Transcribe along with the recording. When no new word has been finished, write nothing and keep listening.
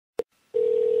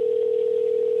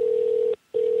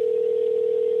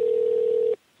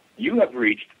You have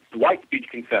reached Dwight Beach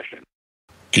Confession.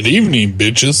 Good evening,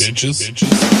 bitches. Man,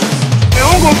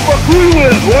 I'm gonna fuck who you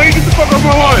is, boy. Get the fuck off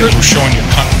my line. We're showing your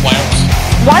cunt flaps.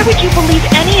 Why would you believe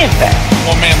any of this?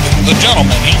 Well, man, the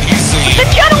gentleman, he's The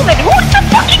gentleman? Who's the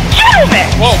fucking gentleman?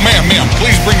 Well, ma'am,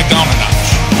 please bring it down a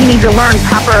notch. You need to learn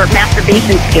proper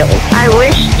masturbation skills. I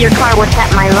wish your car was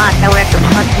at my lot. I would have to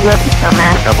fuck you up so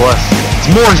much. God bless. It's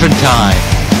morphin' time.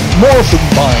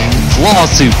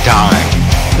 Lawsuit time.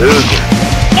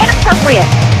 Inappropriate.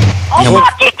 I'll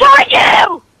fucking kill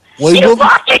you! You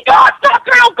fucking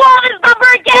cocksucker! I'll call this number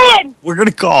again! We're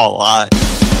gonna call a lot.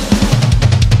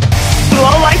 You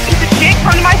low life piece of shit,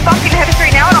 come to my fucking head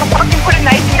right now and I'll fucking put a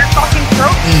knife in your fucking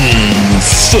throat.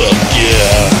 Fuck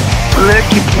yeah. Look,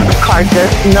 you piece of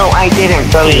carcass. No, I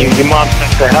didn't. Your mom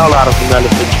sent the hell out of an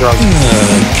elephant trunk.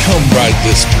 Come ride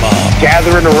this mom.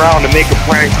 Gathering around to make a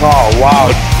prank call. Wow.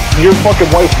 Your fucking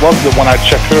wife loves it when I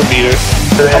check her meter.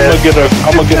 I'm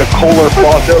gonna get a Kohler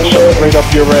faucet and shove it right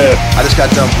up your ass. I just got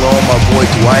done blowing my boy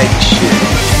Dwight and shit.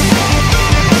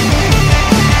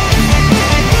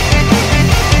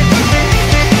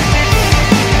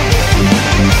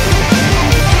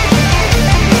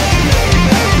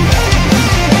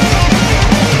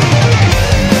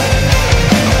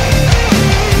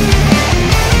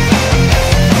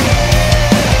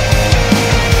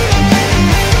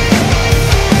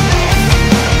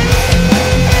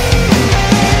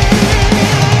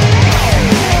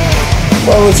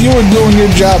 Well, if you were doing your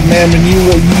job, ma'am, and you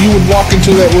would walk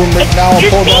into that room right now and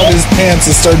pull down his pants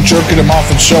and start jerking him off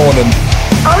and showing him.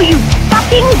 Oh, you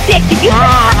fucking dick! Did you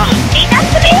fucking say that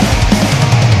to me?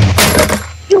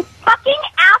 You fucking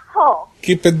asshole!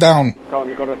 Keep it down. Call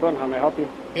me Corazon. How may I help you?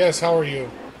 Yes, how are you?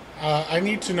 I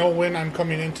need to know when I'm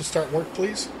coming in to start work,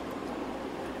 please.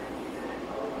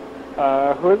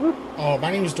 Who is this? Oh,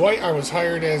 my name is Dwight. I was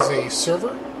hired as a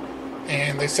server,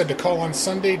 and they said to call on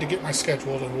Sunday to get my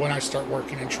schedule and when I start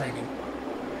working and training.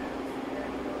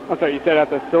 I'm sorry, you said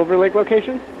at the Silver Lake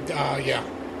location? Yeah.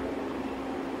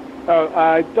 Oh,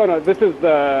 I don't know. This is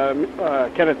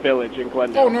the Kenneth Village in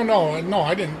Glendale. Oh, no,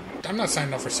 I didn't. I'm not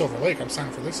signing up for Silver Lake. I'm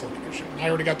signing for this location. I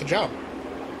already got the job.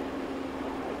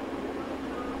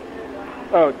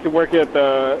 Oh, to work at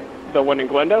the one in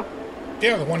Glendale?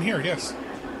 Yeah, the one here, yes.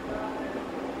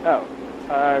 Oh,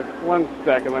 1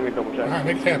 second. Let me double check. All right,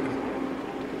 make it happen.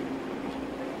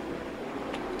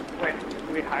 Wait,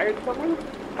 we hired someone?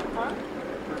 Huh?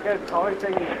 This guy's calling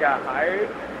saying he got hired?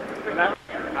 And I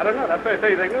don't know. That's what I said.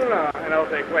 He's like, no. And I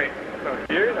was like, wait, so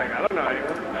here? Like, I don't know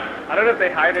anyone. I don't know if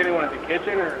they hired anyone at the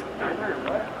kitchen or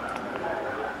what.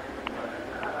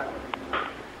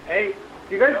 Hey,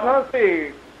 do you guys know if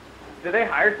did they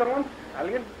hire someone?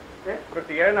 ¿Alguien? ¿Qué?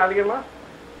 ¿Consiguieron a alguien más?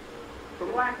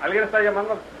 ¿Alguien está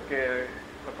llamando que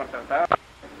lo contrataron?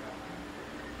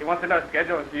 He wants to know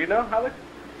schedule. Do you know, Alex?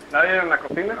 ¿Nadie en la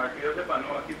cocina? Aquí yo sepa,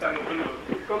 no. Aquí están los...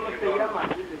 ¿Cómo se llama?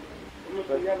 ¿Cómo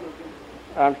se llama?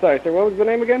 I'm sorry, sir. What was the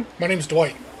name again? My name's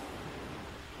Dwight.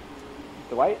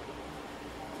 Dwight?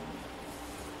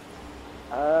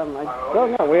 I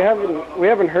don't know. We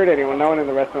haven't heard anyone. No one in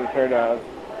the restaurant's heard of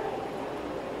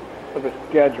the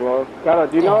schedule. Carlo,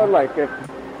 do you know like if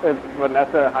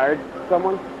Vanessa hired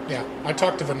someone? Yeah, I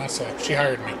talked to Vanessa. She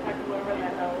hired me.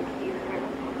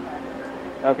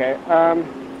 Okay.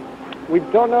 We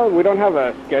don't know. We don't have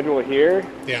a schedule here.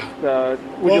 Yeah. So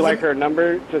would you like her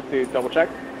number just to double check?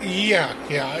 Yeah,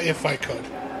 if I could.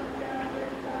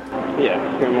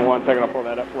 Yeah, give me 1 second. I'll pull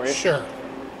that up for you. Sure.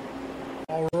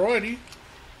 Alrighty.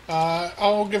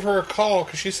 I'll give her a call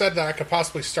because she said that I could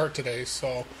possibly start today.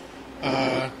 So,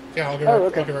 I'll give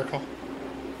her a call.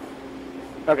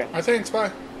 Okay. All right, thanks.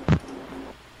 Bye.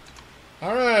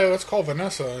 All right, let's call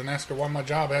Vanessa and ask her why my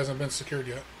job hasn't been secured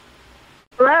yet.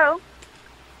 Hello?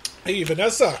 Hey,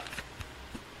 Vanessa.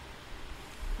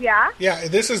 Yeah? Yeah,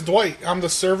 this is Dwight. I'm the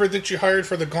server that you hired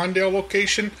for the Glendale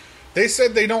location. They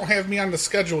said they don't have me on the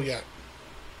schedule yet.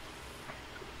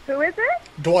 Who is it?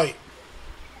 Dwight.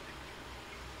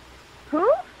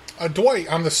 Who? Dwight.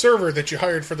 I'm the server that you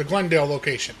hired for the Glendale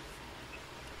location.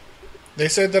 They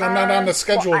said that I'm not on the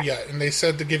schedule yet, and they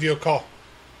said to give you a call.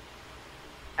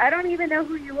 I don't even know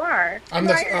who you are. I'm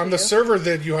the server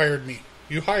that you hired me.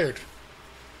 You hired.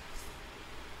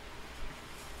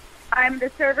 I'm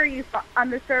the server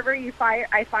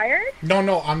I fired?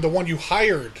 No, I'm the one you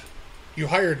hired. You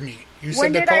hired me.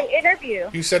 When did I interview?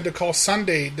 You said to call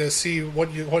Sunday to see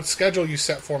what schedule you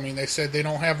set for me, and they said they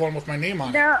don't have one with my name on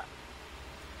it. No,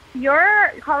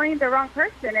 you're calling the wrong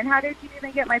person, and how did you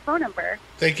even get my phone number?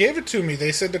 They gave it to me.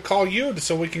 They said to call you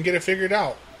so we can get it figured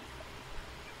out.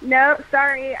 No,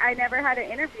 sorry, I never had an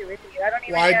interview with you. I don't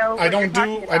even know what you're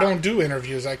talking about. I don't do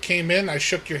interviews. I came in, I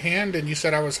shook your hand, and you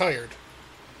said I was hired.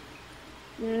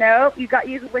 Nope, you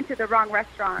went to the wrong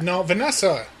restaurant. No,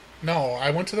 Vanessa. No,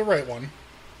 I went to the right one.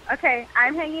 Okay,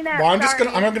 I'm hanging out. Well, I'm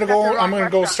gonna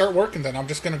go restaurant. start working then. I'm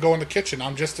just gonna go in the kitchen.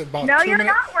 I'm just about No, 2 you're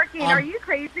minutes. not working. Are you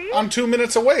crazy? I'm 2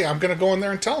 minutes away. I'm gonna go in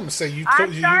there and tell them. Say you.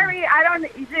 I'm sorry. I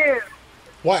don't. Dude.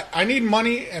 What? I need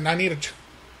money and I need a.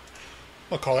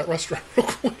 I'll call that restaurant real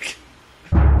quick.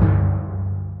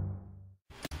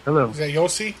 Hello. Is that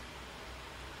Yossi?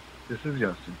 This is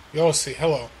Yossi. Yossi,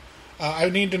 hello. I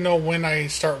need to know when I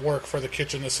start work for the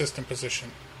kitchen assistant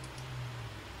position.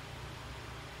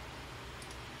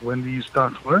 When do you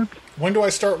start work? When do I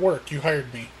start work? You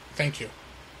hired me. Thank you.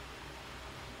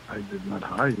 I did not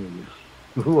hire you.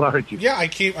 Who are you? Yeah, I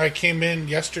came in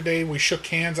yesterday. We shook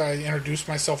hands. I introduced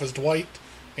myself as Dwight,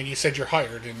 and you said you're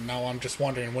hired. And now I'm just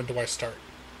wondering, when do I start?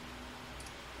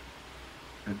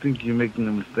 I think you're making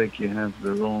a mistake. You have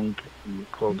the wrong. You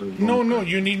called the wrong. No.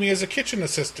 You need me as a kitchen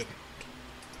assistant.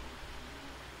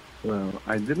 Well,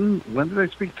 I didn't. When did I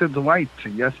speak to Dwight?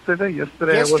 Yesterday.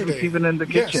 Yesterday I wasn't even in the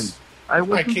kitchen. Yes. I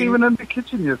wasn't even in the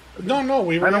kitchen yesterday. No.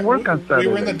 I don't work on Saturday.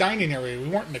 We were in the dining area. We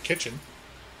weren't in the kitchen.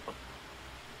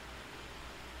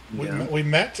 Yeah. We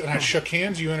met, and I shook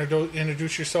hands. You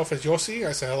introduced yourself as Yossi.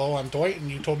 I said, hello, I'm Dwight, and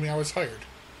you told me I was hired.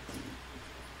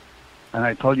 And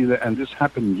I told you that, and this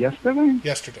happened yesterday?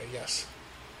 Yesterday, yes.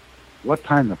 What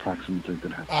time approximately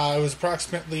did it happen? It was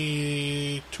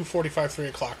approximately 2:45, 3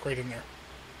 o'clock, right in there.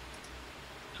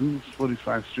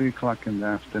 2:45, 3 o'clock in the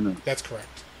afternoon. That's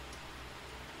correct.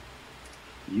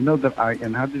 You know that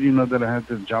and how did you know that I had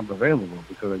this job available?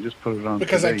 Because I just put it on.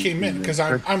 Because today I came in. Because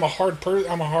I'm a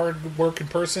hard working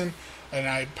person, and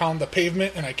I pound the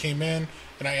pavement. And I came in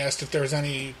and I asked if there's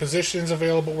any positions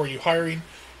available. Were you hiring?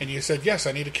 And you said yes.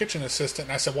 I need a kitchen assistant.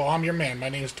 And I said, well, I'm your man. My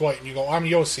name's Dwight. And you go, I'm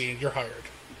Yossi, and you're hired.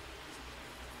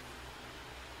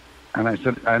 And I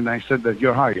said that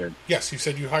you're hired. Yes, you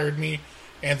said you hired me,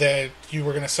 and that you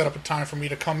were going to set up a time for me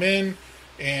to come in,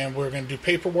 and we're going to do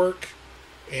paperwork.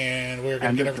 And we're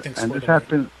going to get everything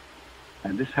sorted.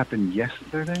 And this happened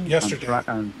yesterday? Yesterday.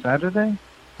 On Saturday?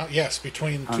 Yes,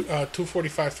 between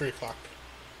 2:45, 3 o'clock.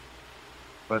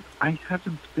 But I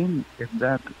haven't been in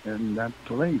that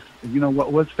place. You know,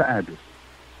 what's the address?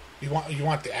 You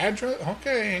want the address?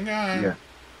 Okay, hang on. Yeah.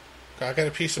 I got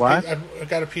a piece of I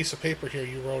got a piece of paper here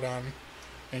you wrote on,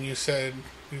 and you said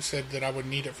that I would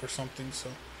need it for something, so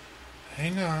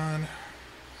hang on.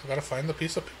 I got to find the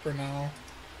piece of paper now.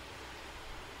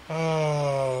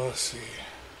 Let's see.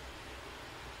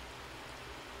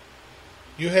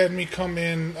 You had me come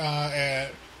in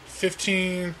at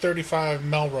 1535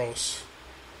 Melrose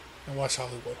in West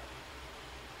Hollywood.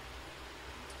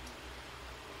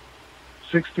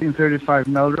 1635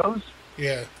 Melrose?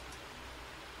 Yeah.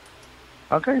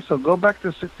 Okay, so go back to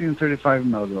 1635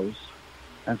 Melrose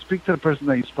and speak to the person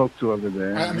that you spoke to over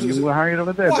there. You were hired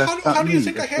over there. Well, how do you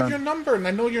think I have your number and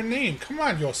I know your name? Come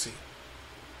on, Yossi.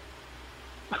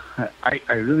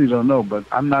 I really don't know, but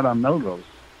I'm not on Melrose.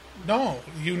 No,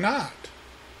 you not.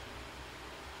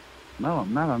 No,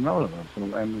 I'm not on Melrose.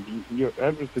 And your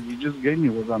address that you just gave me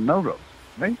was on Melrose,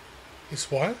 right? It's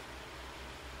what?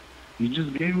 You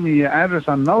just gave me your address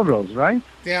on Melrose, right?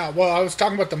 Yeah, well, I was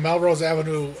talking about the Melrose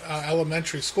Avenue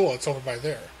Elementary School. It's over by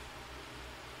there.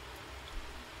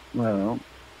 Well,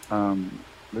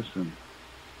 listen,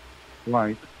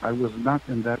 White, I was not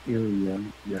in that area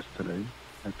yesterday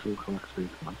at 2 o'clock, 3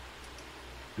 o'clock.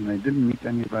 And I didn't meet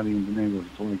anybody in the neighborhood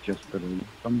like yesterday,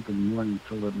 from the morning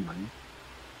till at night.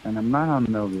 And I'm not on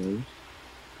Melrose.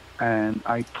 And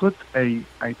I put a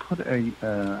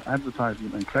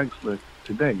advertisement on Craigslist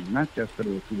today, not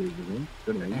yesterday or 2 days ago,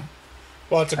 today.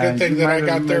 Well, it's a good thing that I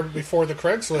got there before the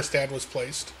Craigslist ad was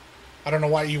placed. I don't know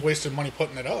why you wasted money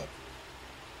putting it up.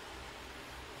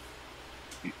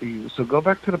 So go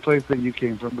back to the place that you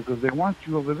came from, because they want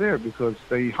you over there, because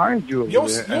they hired you over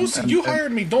there. Yossi, you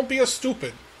hired me. Don't be a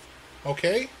stupid.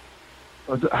 Okay?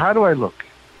 How do I look?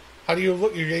 How do you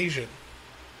look? You're Asian.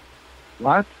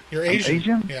 What? You're Asian?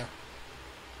 Asian? Yeah.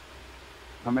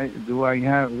 Do I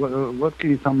have... What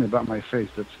can you tell me about my face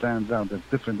that stands out, that's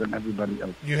different than everybody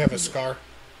else? You have a scar.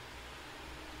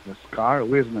 A scar?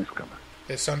 Where's my scar?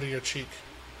 It's under your cheek.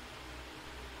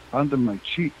 Under my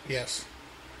cheek? Yes.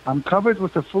 I'm covered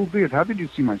with a full beard. How did you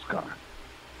see my scar?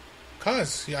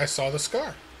 Because I saw the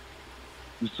scar.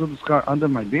 You saw the scar under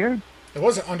my beard? It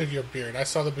wasn't under your beard. I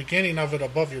saw the beginning of it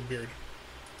above your beard.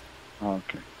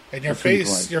 Okay. And your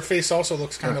face also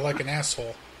looks kind of like an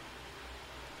asshole.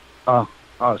 Oh,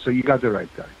 so you got the right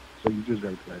guy. So you just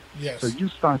got it right. Yes. So you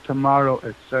start tomorrow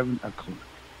at 7 o'clock.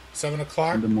 7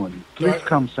 o'clock? In the morning. Please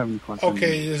come 7 o'clock.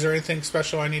 Okay, is there anything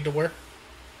special I need to wear?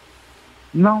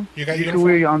 No. You got you can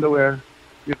wear your underwear.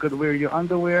 You could wear your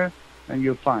underwear and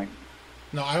you're fine.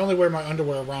 No, I only wear my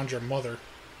underwear around your mother.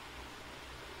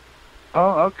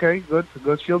 Oh, okay, good.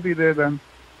 She'll be there then.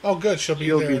 Oh, good. She'll be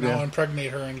there, and I'll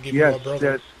impregnate her and give you a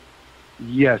brother.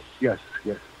 Yes. Yes.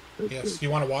 You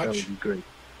want to watch? That would be great.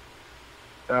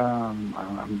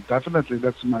 Definitely,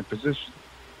 that's my position.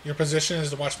 Your position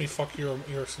is to watch me fuck your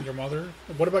mother?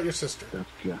 What about your sister?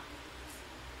 Yeah.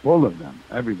 All of them.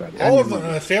 Everybody. All of them.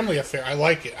 A family affair. I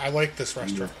like it. I like this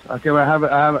restaurant. Yes. Okay, well,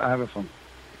 I have a phone.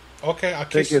 Okay, I'll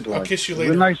kiss you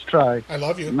later. Nice try. I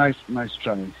love you. Nice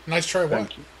try. Nice try what?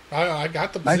 Thank you. I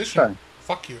got the position. Nice try.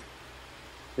 Fuck you.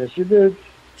 Yes, you did.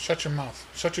 Shut your mouth.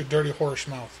 Shut your dirty horse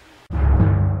mouth.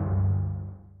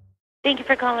 Thank you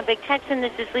for calling Big Texan.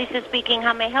 This is Lisa speaking.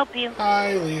 How may I help you?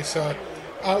 Hi, Lisa.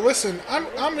 Listen,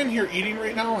 I'm in here eating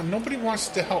right now, and nobody wants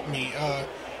to help me.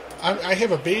 I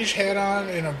have a beige hat on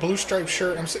and a blue striped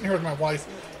shirt. I'm sitting here with my wife,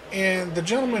 and the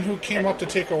gentleman who came up to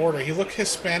take our order, he looked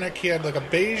Hispanic. He had like a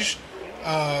beige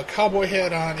cowboy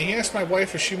hat on. He asked my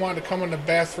wife if she wanted to come in the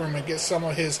bathroom and get some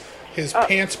of his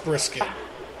pants brisket.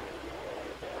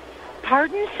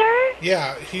 Pardon, sir?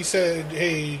 Yeah, he said,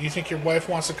 hey, do you think your wife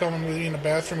wants to come with you in the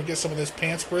bathroom and get some of this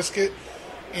pants brisket?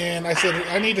 And I said,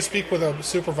 I need to speak with a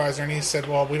supervisor. And he said,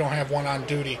 well, we don't have one on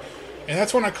duty. And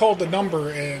that's when I called the number,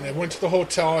 and I went to the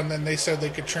hotel, and then they said they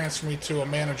could transfer me to a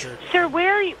manager. Sir,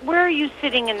 where are you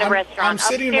sitting in the restaurant? I'm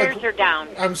sitting upstairs or down?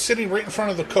 I'm sitting right in front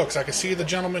of the cooks. I can see the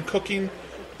gentleman cooking.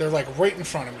 They're like right in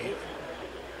front of me.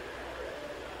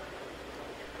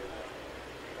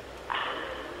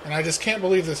 And I just can't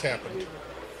believe this happened.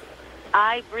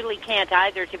 I really can't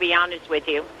either, to be honest with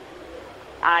you.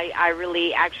 I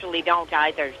really actually don't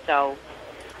either, so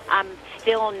I'm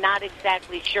still not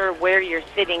exactly sure where you're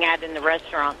sitting at in the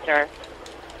restaurant, sir.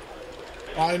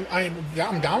 I'm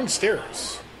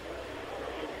downstairs.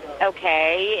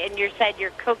 Okay, and you said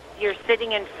you're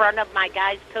sitting in front of my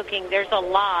guys cooking. There's a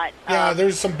lot. Yeah,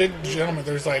 there's some big gentlemen.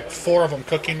 There's like 4 of them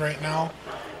cooking right now.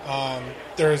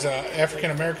 There's an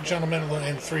African-American gentleman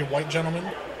and 3 white gentlemen,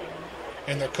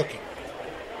 and they're cooking.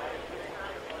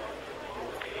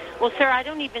 Well, sir, I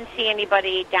don't even see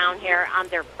anybody down here on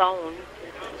their phone.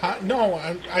 No,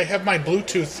 I have my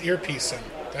Bluetooth earpiece in.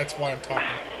 That's why I'm talking.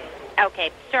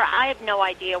 Okay, sir, I have no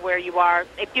idea where you are.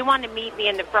 If you want to meet me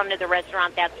in the front of the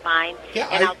restaurant, that's fine. Yeah,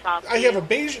 I'll talk to I you.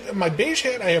 have my beige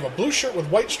hat. I have a blue shirt with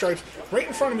white stripes. Right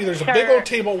in front of me, there's a big old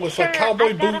table with like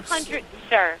cowboy boots.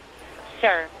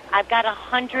 Sir, I've got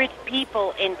 100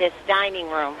 people in this dining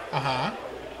room. Uh-huh.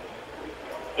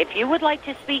 If you would like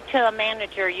to speak to a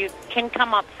manager, you can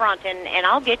come up front, and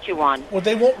I'll get you one. Well,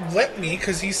 they won't let me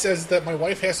because he says that my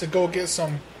wife has to go get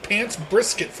some pants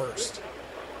brisket first.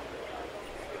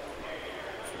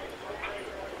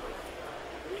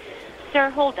 Sir,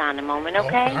 hold on a moment,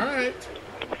 okay? Oh, all right.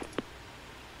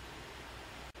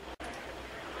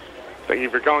 Thank you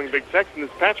for calling Big Texan. This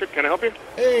is Patrick. Can I help you?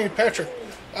 Hey, Patrick.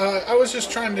 I was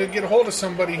just trying to get a hold of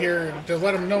somebody here to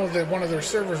let them know that one of their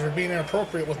servers were being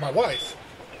inappropriate with my wife.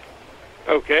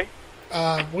 Okay.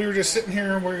 We were just sitting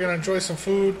here and we were going to enjoy some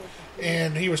food,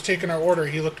 and he was taking our order.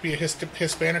 He looked to be a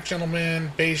Hispanic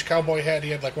gentleman, beige cowboy hat. He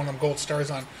had like one of them gold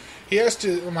stars on. He asked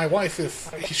my wife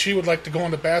if she would like to go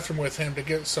in the bathroom with him to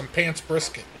get some pants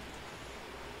brisket.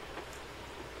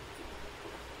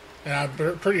 And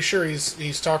I'm pretty sure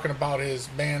he's talking about his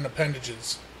man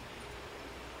appendages.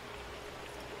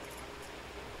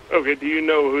 Okay, do you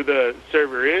know who the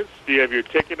server is? Do you have your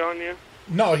ticket on you?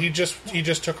 No, he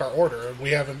just took our order. We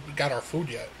haven't got our food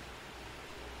yet.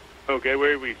 Okay,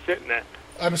 where are we sitting at?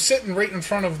 I'm sitting right in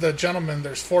front of the gentleman.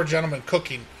 There's 4 gentlemen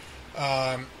cooking.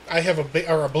 I have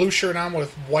a blue shirt on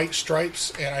with white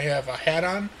stripes, and I have a hat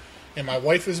on, and my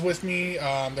wife is with me.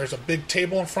 There's a big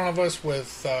table in front of us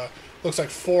with looks like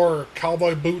 4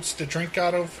 cowboy boots to drink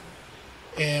out of,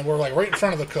 and we're like right in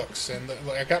front of the cooks. And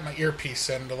I got my earpiece,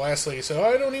 and the last lady said, "Oh,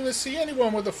 I don't even see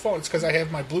anyone with a phone." It's because I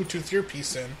have my Bluetooth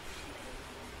earpiece in,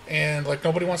 and like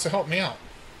nobody wants to help me out.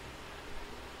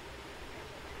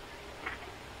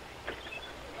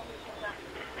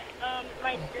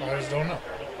 I just don't know.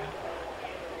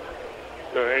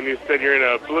 And you said you're in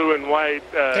a blue and white...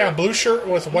 Yeah, blue shirt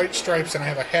with white stripes, and I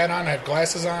have a hat on, I have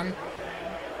glasses on,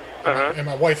 and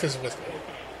my wife is with me.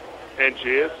 And she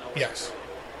is? Yes.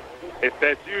 If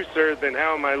that's you, sir, then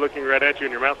how am I looking right at you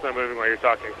and your mouth's not moving while you're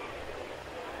talking?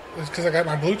 It's because I got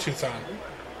my Bluetooth on.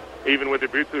 Even with your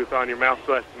Bluetooth on, your mouth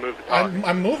still has to move to talk.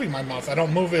 I'm moving my mouth. I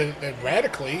don't move it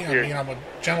radically. I mean, I'm a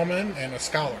gentleman and a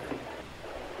scholar.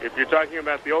 If you're talking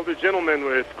about the older gentleman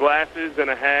with glasses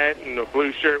and a hat and a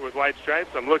blue shirt with white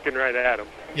stripes, I'm looking right at him.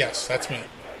 Yes, that's me.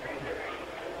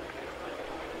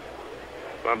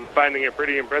 I'm finding it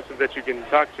pretty impressive that you can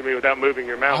talk to me without moving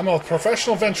your mouth. I'm a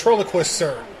professional ventriloquist,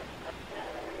 sir.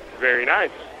 Very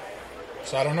nice.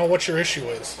 So I don't know what your issue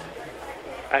is.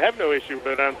 I have no issue,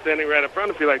 but I'm standing right up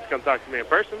front if you'd like to come talk to me in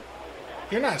person.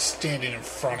 You're not standing in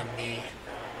front of me.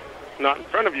 Not in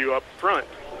front of you, up front.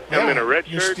 Yeah, I'm in a red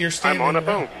you're, shirt. You're standing I'm on a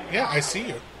around. phone. Yeah, I see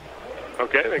you.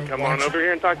 Okay, then come Why on don't over you-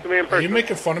 here and talk to me in Are person. you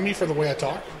making fun of me for the way I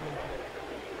talk?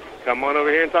 Come on over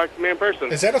here and talk to me in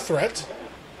person. Is that a threat?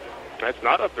 That's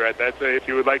not a threat. If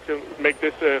you would like to make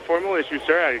this a formal issue,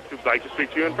 sir, I would like to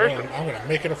speak to you in person. I'm going to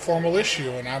make it a formal issue,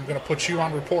 and I'm going to put you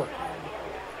on report.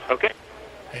 Okay.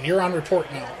 And you're on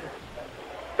report now.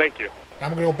 Thank you.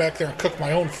 I'm going to go back there and cook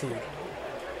my own food.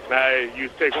 You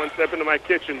take one step into my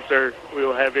kitchen, sir, we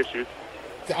will have issues.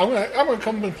 I'm gonna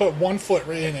come and put 1 foot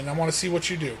right in, and I want to see what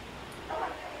you do.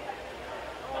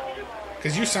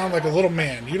 Because you sound like a little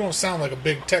man. You don't sound like a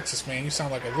big Texas man. You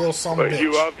sound like a little some But bitch.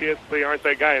 you obviously aren't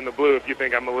that guy in the blue if you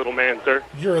think I'm a little man, sir.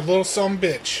 You're a little some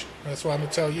bitch. That's what I'm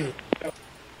gonna tell you.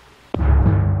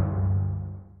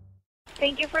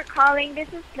 Thank you for calling. This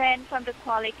is Glenn from the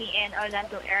Quality Inn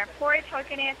Orlando Airport. How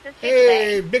can I assist you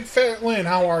Hey, today? Big Fat Lynn,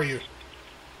 how are you?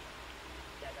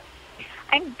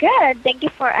 I'm good. Thank you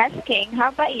for asking. How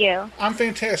about you? I'm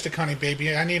fantastic, honey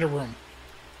baby. I need a room.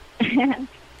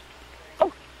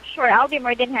 Oh, sure. I'll be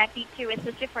more than happy to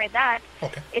assist you for that.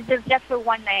 Okay. Is this just for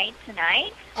one night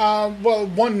tonight? Well,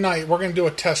 one night. We're gonna do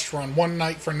a test run. One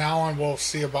night for now, and we'll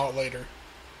see about later.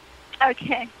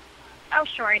 Okay. Oh,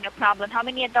 sure. No problem. How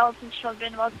many adults and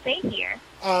children will stay here?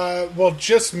 Well,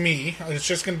 just me. It's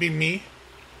just gonna be me.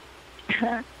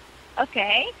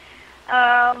 Okay.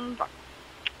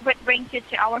 What brings you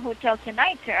to our hotel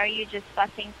tonight, or are you just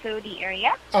passing through the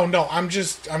area? Oh no, I'm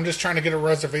just trying to get a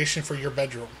reservation for your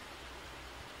bedroom.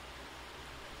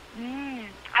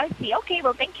 I see. Okay,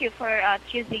 well, thank you for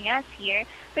choosing us here.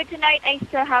 But tonight, I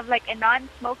still have like a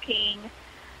non-smoking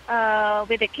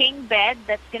with a king bed.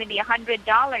 That's going to be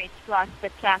 $100 plus the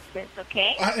taxes.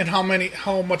 Okay. And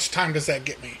how much time does that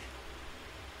get me?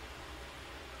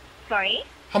 Sorry.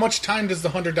 How much time does the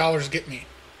 $100 get me?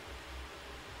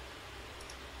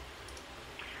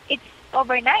 It's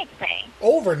overnight stay.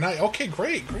 Overnight. Okay,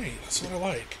 great. That's what I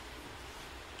like.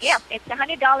 Yeah, it's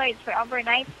 $100 for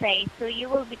overnight stay. So you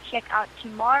will be checked out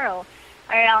tomorrow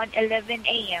around 11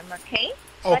 a.m. Okay.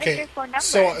 What is your phone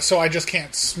number? So I just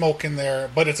can't smoke in there,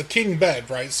 but it's a king bed,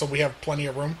 right? So we have plenty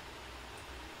of room.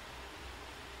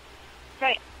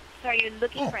 Right. So are you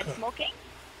looking for Okay. smoking?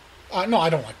 No, I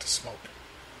don't like to smoke.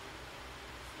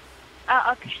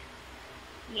 Oh, okay.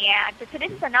 Yeah, so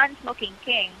this is a non-smoking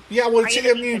king. Yeah, well, Are it's, you I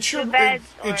looking mean, for it's two your beds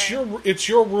it's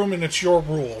your room and it's your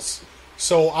rules.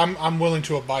 So I'm willing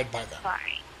to abide by them. Fine.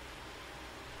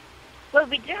 Well,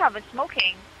 we do have a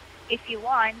smoking, if you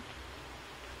want.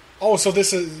 Oh, so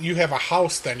you have a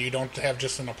house then? You don't have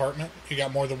just an apartment? You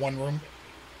got more than one room?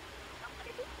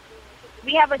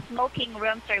 We have a smoking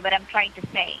room, sir, what I'm trying to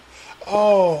say.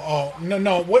 Oh,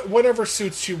 no. Whatever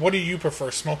suits you. What do you prefer,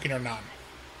 smoking or non?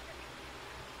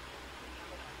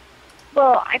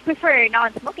 Well, I prefer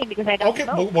non-smoking because I don't Okay,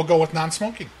 smoke. we'll go with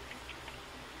non-smoking.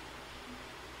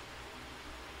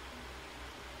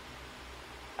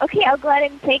 Okay, I'll go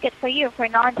ahead and take it for you for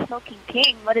non-smoking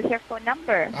king. What is your phone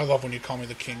number? I love when you call me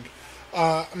the king.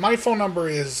 My phone number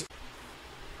is...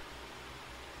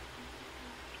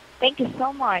 Thank you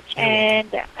so much. And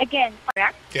again,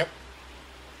 correct? Yep.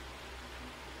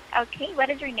 Okay, what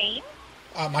is your name?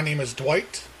 My name is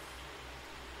Dwight.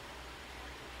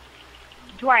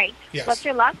 Dwight. Yes. What's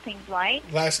your last name, Dwight?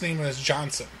 Last name is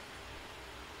Johnson.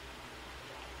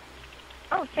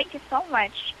 Oh, thank you so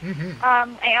much. Mm-hmm.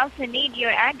 I also need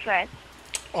your address.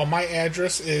 Oh, my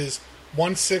address is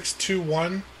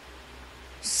 1621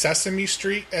 Sesame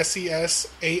Street,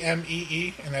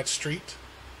 Sesamee, and that's street.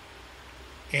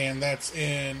 And that's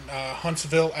in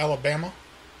Huntsville, Alabama.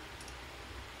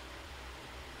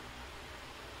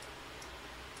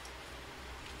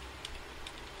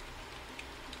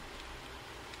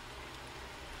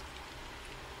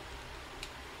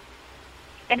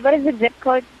 And what is the zip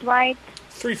code, Dwight?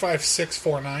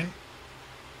 35649.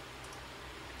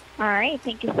 All right,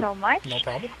 thank you so much. No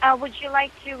problem. Would you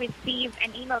like to receive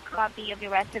an email copy of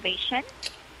your reservation?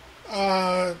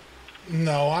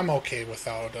 No, I'm okay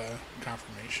without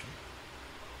confirmation.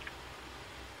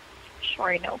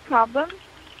 Sure, no problem.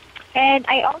 And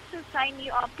I also sign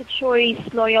you up to Choice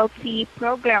Loyalty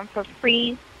Program for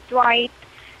free, Dwight.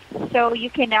 So you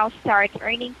can now start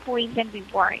earning points and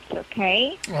rewards,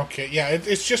 okay? Okay, yeah,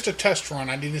 it's just a test run.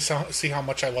 I need to see how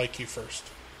much I like you first.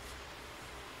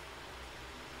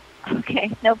 Okay,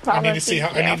 no problem. I need to see how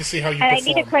you and perform. I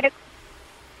need a credit.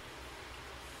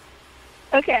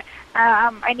 Okay,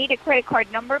 I need a credit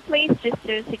card number, please, just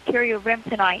to secure your room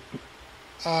tonight.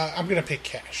 I'm gonna pay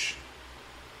cash.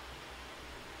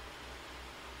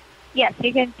 Yes,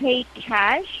 you can pay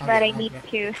cash, but I need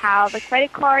to have a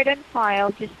credit card on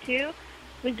file just to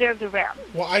reserve the room.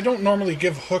 Well, I don't normally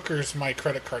give hookers my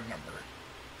credit card number.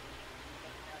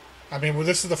 I mean, well,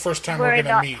 this is the first time we're going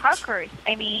to meet. We're not hookers.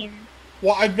 I mean...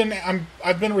 Well, I've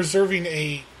been reserving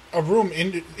a room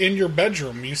in your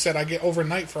bedroom. You said I get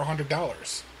overnight for $100.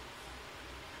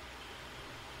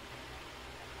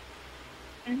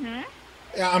 Mm-hmm.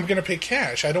 Yeah, I'm going to pay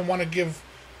cash. I don't want to give...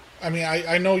 I mean,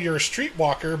 I know you're a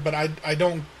streetwalker, but I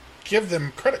don't give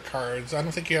them credit cards. I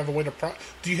don't think you have a way to...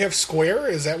 Do you have Square?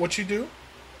 Is that what you do?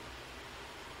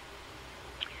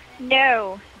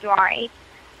 No, Dwight.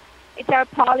 It's our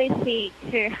policy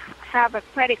to have a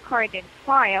credit card in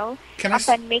file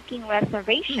upon making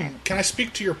reservations. Can I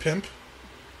speak to your pimp?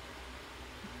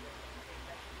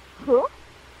 Who?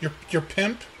 Your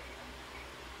pimp?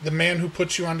 The man who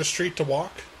puts you on the street to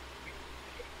walk?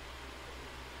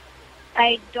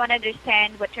 I don't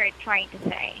understand what you're trying to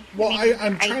say. Well,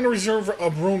 I'm trying to reserve a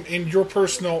room in your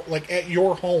personal, like at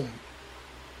your home.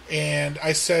 And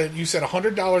you said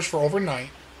 $100 for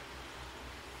overnight.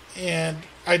 And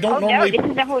I don't normally... no,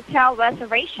 this is a hotel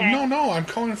reservation. No, I'm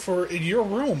calling for your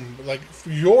room. Like, for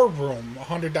your room,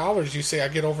 $100 you say I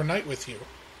get overnight with you.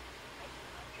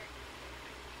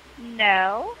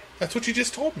 No. That's what you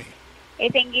just told me. I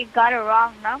think you got a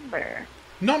wrong number.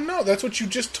 No, that's what you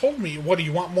just told me. What, do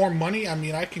you want more money? I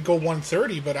mean, I could go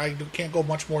 $130, but I can't go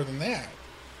much more than that.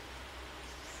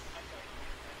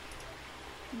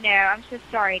 No, I'm so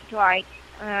sorry, Dwight.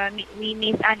 We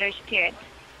misunderstood.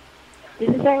 This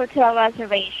is a hotel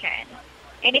reservation.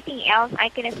 Anything else I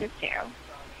can assist you?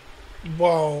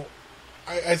 Well,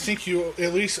 I think you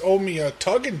at least owe me a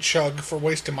tug and chug for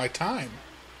wasting my time.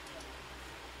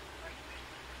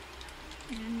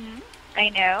 Mm-hmm. I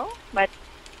know, but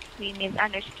we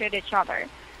misunderstood each other.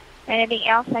 Anything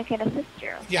else I can assist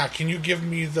you? Yeah, can you give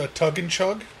me the tug and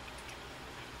chug?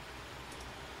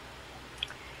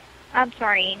 I'm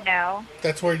sorry, no.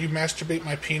 That's where you masturbate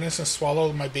my penis and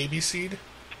swallow my baby seed?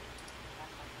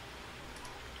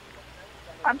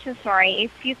 I'm so sorry.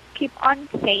 If you keep on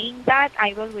saying that,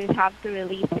 I will have to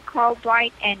release the call,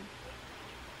 Dwight, and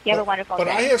you have a wonderful day.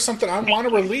 But I have something I want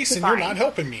to release, and you're not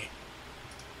helping me.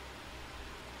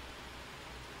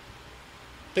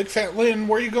 Big Fat Lynn,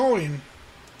 where are you going?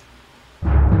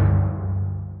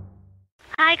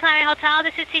 Hi, Climate Hotel.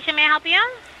 This is Tisha. May I help you?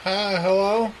 Hi,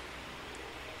 hello?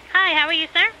 Hi, how are you,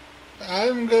 sir?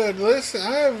 I'm good. Listen,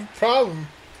 I have a problem.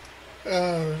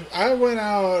 I went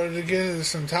out to get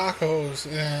some tacos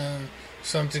and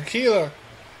some tequila,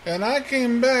 and I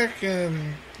came back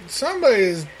and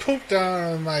somebody's pooped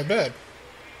on my bed.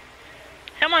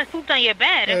 Someone pooped on your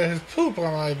bed? There's poop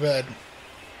on my bed.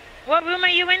 What room are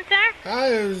you in, sir?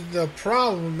 The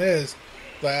problem is,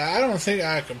 but I don't think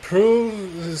I can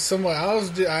prove someone else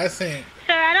did. I think.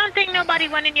 Sir, I don't think nobody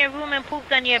went in your room and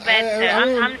pooped on your bed, sir.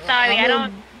 I'm sorry, I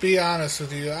don't... be honest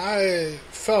with you. I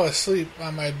fell asleep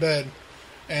on my bed,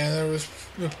 and there was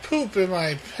poop in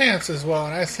my pants as well,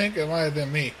 and I think it might have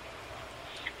been me.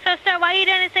 So, sir, why you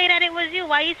didn't say that it was you?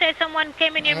 Why you said someone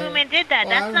came in your room and did that?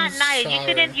 That's not nice.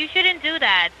 Sorry. You shouldn't do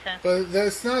that, sir. But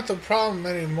that's not the problem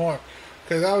anymore,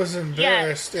 because I was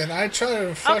embarrassed, and I tried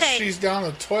to flush these down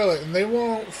the toilet, and they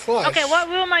won't flush. Okay, what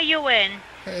room are you in?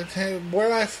 Where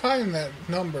do I find that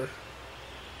number?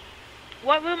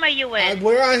 What room are you in?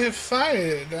 Where I have find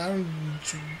it, I'm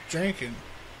drinking.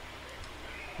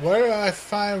 Where do I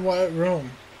find what room?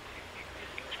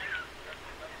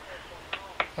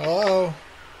 Hello?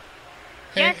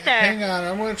 Yes, sir. Hang on,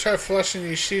 I'm going to try flushing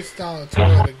these sheets down the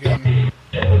toilet again.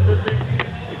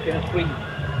 It's in a suite.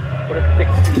 What is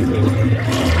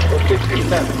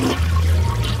 67?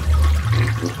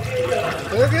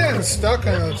 They're getting stuck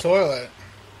in the toilet.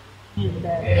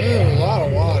 There's a lot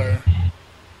of water.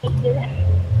 Honestly,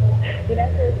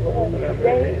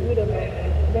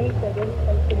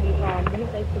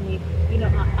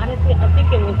 I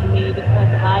think it was me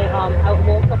because I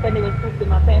woke up and it was poop in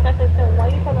my pants. I said, "Sir, why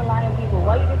are you telling lying people?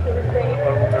 Why you just so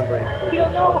crazy?" You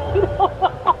don't know.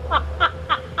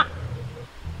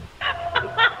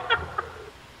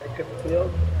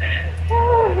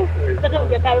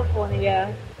 Look at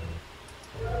California.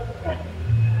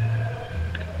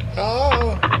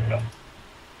 Oh.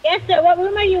 Yes, sir. What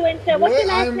room are you in, sir? What's your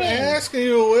last name? I'm asking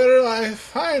you, where do I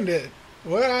find it?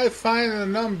 Where do I find the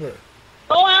number?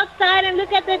 Go outside and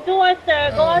look at the door,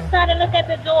 sir. Go outside and look at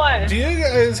the door. Do you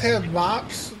guys have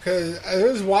mops? Because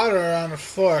there's water on the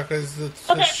floor. Cause the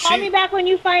call me back when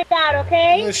you find out,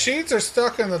 okay? The sheets are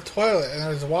stuck in the toilet, and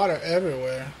there's water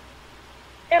everywhere.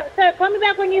 Yeah, sir, call me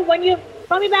back when you call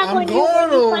me back when you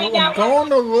find out. I'm going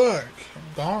to look.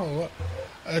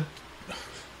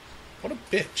 What a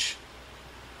bitch.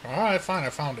 All right, fine. I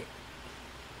found it.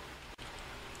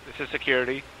 This is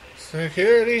security.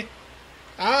 Security?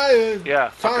 I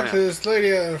Yeah. talked to this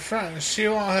lady at the front, and she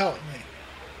won't help me.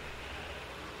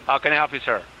 How can I help you,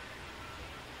 sir?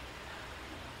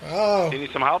 Oh. Do you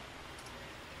need some help?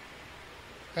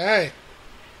 Hey.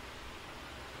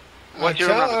 What's your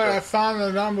tell number, her sir? I found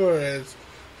the number is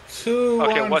 215.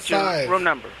 Okay, what's your room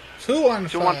number?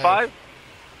 215. 215?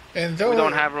 And We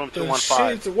don't have room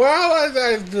 215. Well,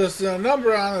 there's a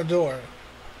number on the door.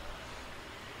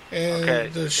 And Okay.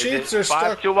 the Is sheets it are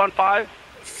stuck.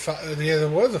 5215? Yeah, there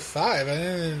was a 5. I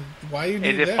didn't. Why you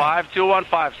need Is it that?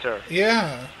 5215, sir?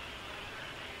 Yeah.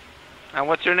 And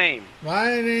what's your name?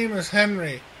 My name is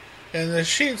Henry. And the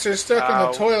sheets are stuck in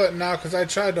the toilet now because I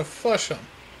tried to flush them.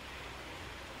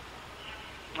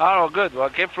 Oh, good. Well,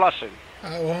 keep flushing.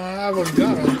 I was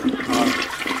gonna.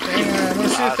 Hang on,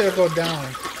 let's see if they'll go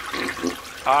down.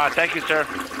 All right, thank you, sir.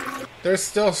 They're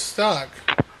still stuck.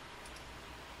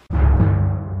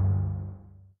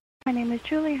 My name is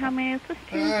Julie. How may I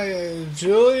assist you? Hi,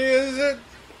 Julie, is it?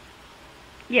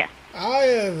 Yes. I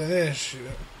have an issue.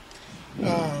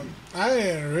 I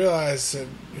didn't realize that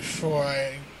before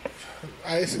I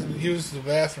used the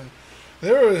bathroom,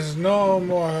 there was no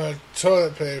more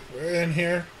toilet paper in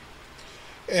here,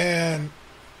 and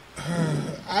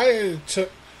I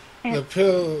took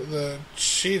the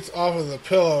sheets off of the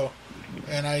pillow,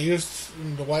 and I used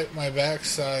them to wipe my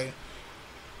backside.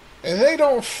 And they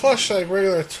don't flush like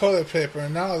regular toilet paper,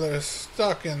 and now they're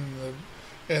stuck in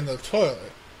the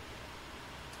toilet.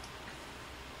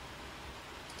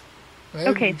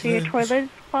 Okay, so your toilet is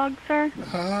clogged, sir?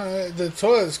 The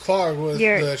toilet's clogged with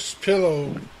the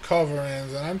pillow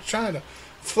coverings, and I'm trying to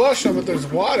flush them, but there's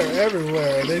water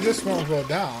everywhere. They just won't go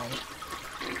down.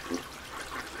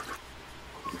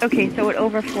 Okay, so it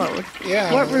overflowed.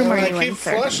 Yeah. What room are you I keep in,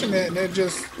 sir? flushing it, and it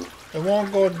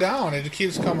won't go down. It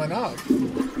keeps coming up.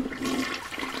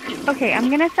 Okay, I'm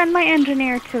going to send my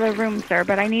engineer to the room, sir,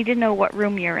 but I need to know what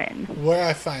room you're in. Where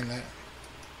I find that?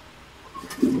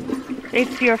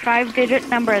 It's your 5-digit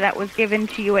number that was given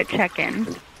to you at check-in.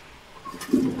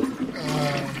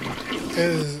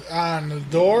 Is on the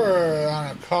door or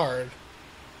on a card?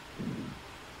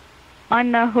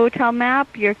 On the hotel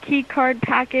map, your key card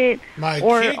packet,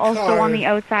 or key also card. on the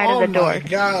outside of the door. Oh my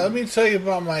God, let me tell you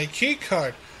about my key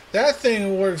card. That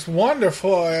thing works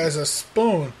wonderful as a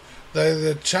spoon.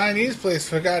 The Chinese place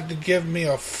forgot to give me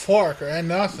a fork or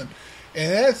nothing.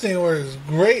 And that thing works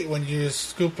great when you're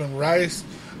scooping rice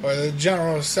or the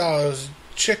General Tso's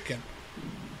chicken.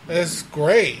 It's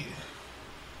great.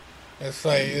 It's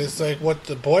like what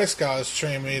the Boy Scouts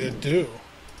trained me to do.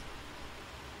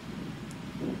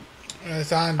 And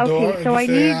it's on door. Okay, so I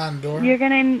need, on door. you're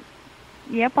going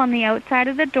to, yep, on the outside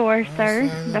of the door, sir,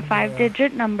 the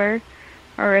 5-digit number.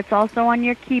 Or it's also on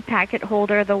your key packet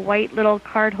holder, the white little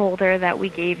card holder that we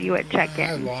gave you at check-in.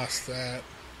 I lost that.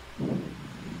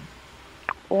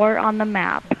 Or on the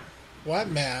map. What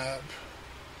map?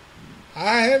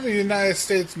 I have a United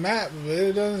States map, but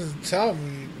it doesn't tell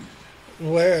me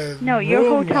where. No, your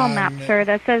room hotel I'm map, in. sir,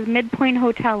 that says Midpoint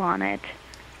Hotel on it.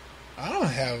 I don't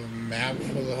have a map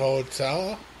for the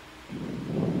hotel.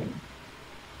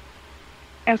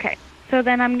 Okay, so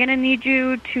then I'm going to need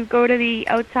you to go to the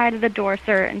outside of the door,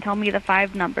 sir, and tell me the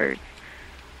 5 numbers.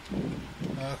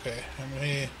 Okay, let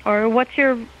me. Or what's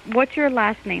your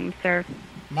last name, sir?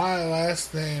 My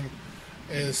last name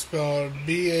is spelled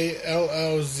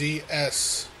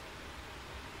Ballzs.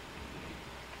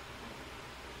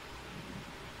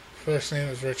 First name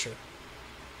is Richard.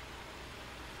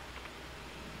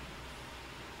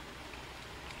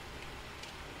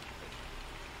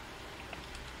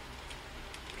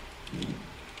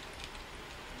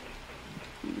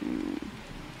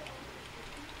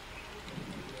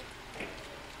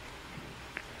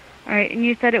 All right, and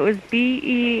you said it was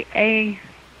B-E-A...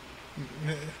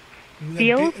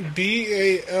 Fields?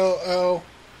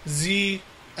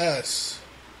 Ballzs.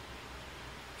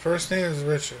 First name is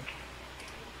Richard.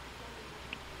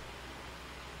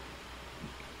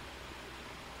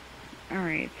 All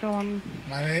right, so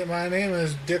My name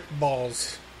is Dick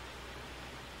Balls.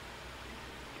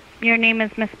 Your name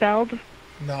is misspelled?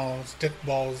 No, it's Dick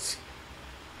Balls.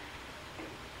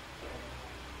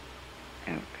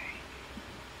 Okay.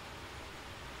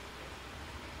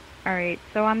 All right,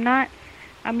 so I'm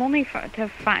only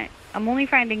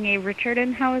finding a Richard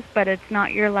in house, but it's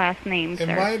not your last name, It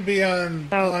sir. might be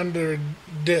under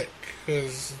Dick,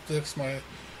 because Dick's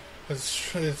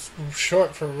it's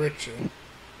short for Richard.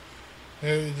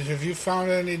 Have you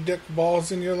found any Dick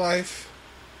Balls in your life?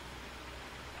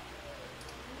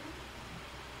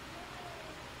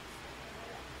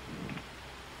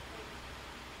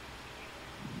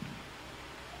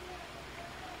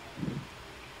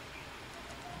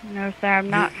 No, sir, I'm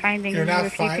not finding You're you. not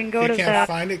If you can go you to can't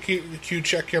the... find it. Can you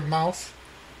check your mouth?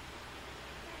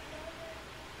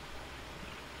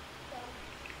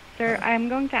 Sir, I'm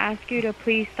going to ask you to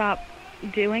please stop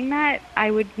doing that.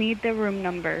 I would need the room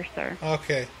number, sir.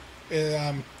 Okay.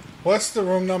 What's the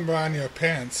room number on your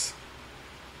pants?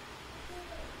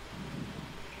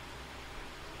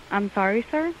 I'm sorry,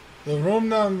 sir? The room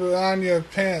number on your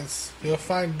pants. You'll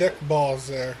find dick balls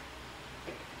there.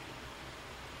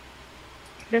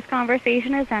 This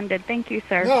conversation has ended. Thank you,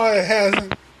 sir. No, it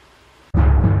hasn't.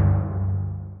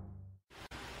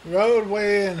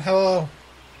 Roadway and hello.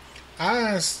 I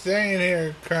am staying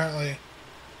here currently.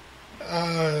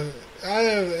 I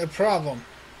have a problem.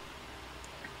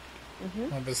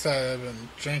 Well, besides I've been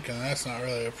drinking, that's not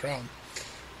really a problem.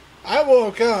 I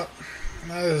woke up.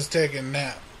 I was taking a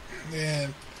nap.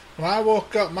 And when I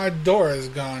woke up, my door is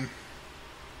gone.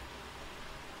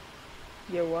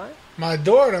 Your what? My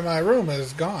door to my room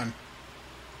is gone.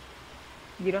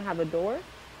 You don't have a door?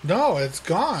 No, it's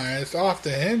gone. It's off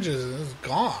the hinges and it's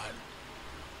gone.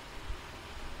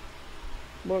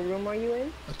 What room are you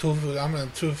in? I'm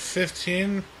in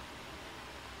 215.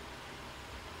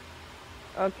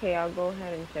 Okay, I'll go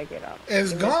ahead and check it out.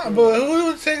 It's gone, but who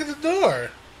would take the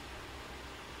door?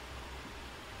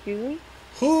 Excuse me?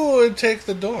 Who would take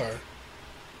the door?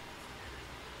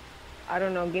 I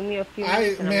don't know. Give me a few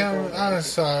minutes. I'm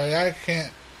sorry. I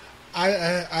can't.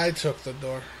 I took the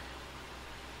door.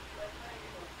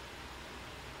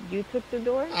 You took the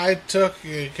door? I took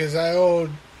it because I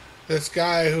owed this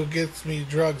guy who gets me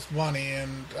drugs money,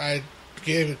 and I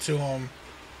gave it to him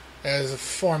as a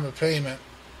form of payment.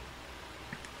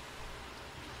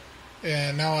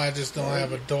 And now I just don't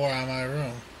have a door on my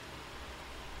room.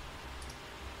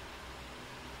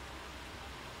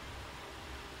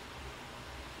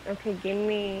 Okay, give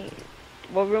me...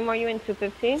 What room are you in,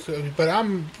 215? But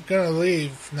I'm going to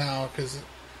leave now because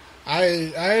I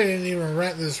didn't even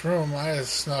rent this room. I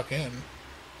just snuck in.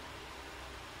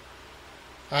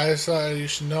 I just thought you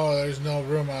should know there's no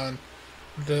room on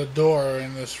the door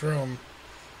in this room.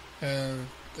 And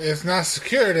it's not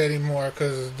secured anymore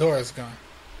because the door is gone.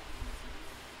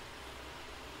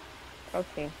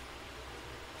 Okay.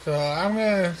 So I'm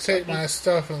going to take my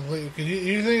stuff and leave.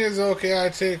 You think it's okay I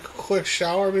take a quick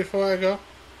shower before I go?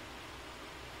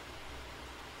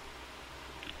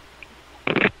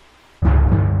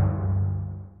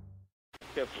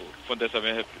 Careful. Fondessa,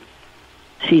 may I help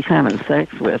you? She's having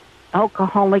sex with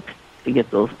alcoholics to get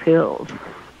those pills.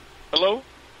 Hello?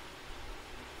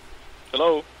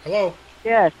 Hello? Hello?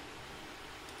 Yes.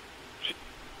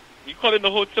 You calling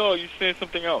the hotel, you saying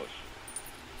something else?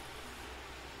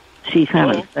 She's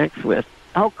having sex with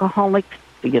alcoholics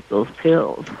to get those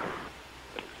pills.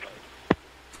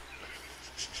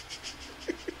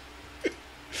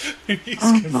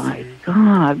 Oh my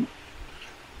God.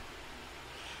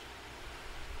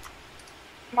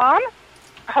 Mom?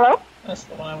 Hello? That's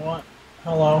the one I want.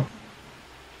 Hello?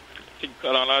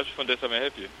 Fondessa, may I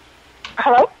help you?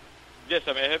 Hello? Yes,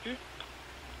 I may help you?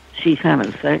 She's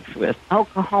having sex with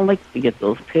alcoholics to get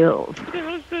those pills. What the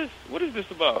hell is this? What is this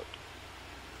about?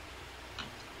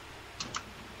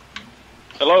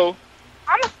 Hello?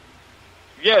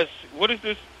 Yes, what is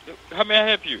this? How may I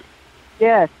help you?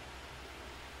 Yes.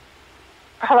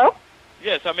 Hello?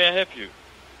 Yes, how may I help you?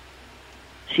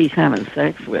 She's having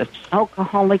sex with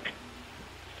alcoholics.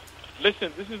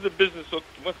 Listen, this is the business.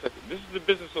 One second. This is the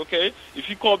business, okay? If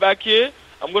you call back here,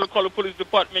 I'm going to call the police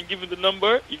department, give you the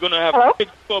number. You're going to have big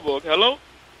trouble. Hello?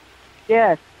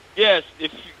 Yes. Yes.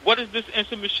 What is this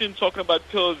answer machine talking about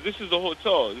pills? This is a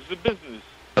hotel. This is a business.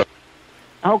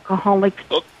 Alcoholics.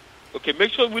 Okay,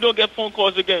 make sure we don't get phone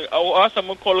calls again. I'll ask, I'm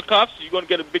going to call the cops. You're going to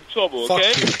get in big trouble,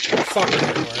 okay? Fuck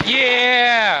you.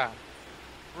 Yeah!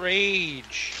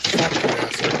 Rage.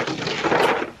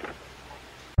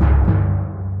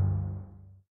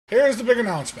 Here's the big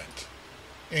announcement.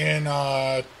 In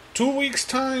 2 weeks'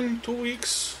 time,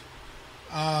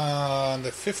 on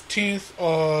the 15th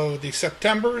of the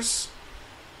Septembers,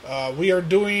 we are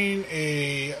doing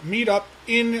a meetup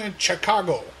in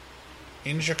Chicago.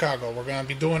 We're going to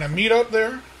be doing a meetup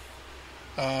there.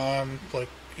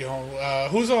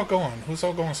 Who's all going? Who's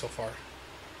all going so far?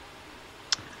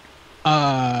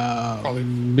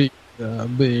 RB,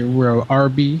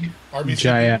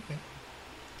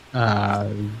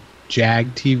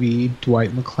 Jag TV,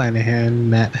 Dwight McClanahan,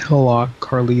 Matt Hillock,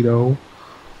 Carlito,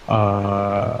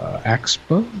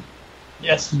 Expo.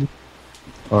 Yes.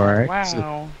 All right. Wow.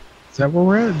 So, is that where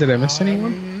we're at? Did I miss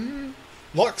anyone?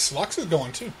 Lux is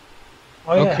going too.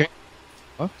 Oh yeah. Okay.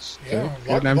 Lux. Yeah,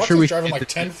 good. I'm Lux sure is we driving can like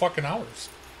 10 fucking hours.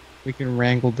 We can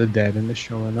wrangle the dead into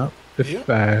showing up if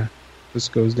this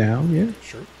goes down. Yeah.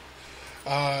 Sure.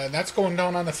 And that's going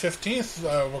down on the 15th.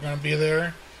 We're going to be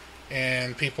there.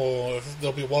 And people,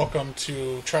 they'll be welcome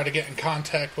to try to get in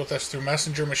contact with us through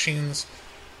messenger machines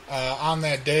on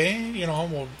that day. You know,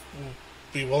 we'll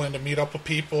be willing to meet up with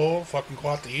people, fucking go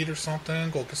out to eat or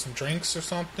something, go get some drinks or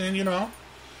something, you know.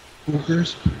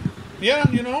 Hookers? Yeah,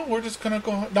 you know, we're just going to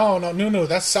go... No,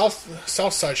 that's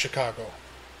south side Chicago.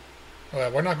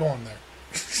 We're not going there.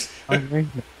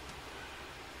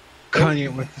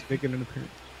 Kanye West is making an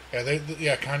appearance.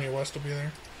 Yeah, Kanye West will be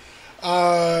there.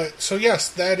 So yes,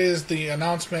 that is the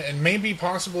announcement, and maybe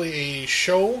possibly a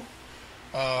show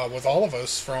with all of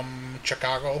us from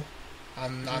Chicago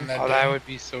on that day. Oh, that would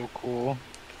be so cool.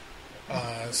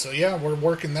 So yeah, we're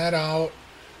working that out.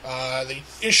 The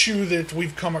issue that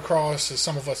we've come across is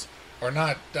some of us are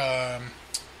not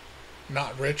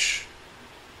rich,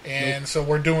 and so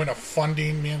we're doing a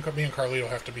funding. Me and Carlito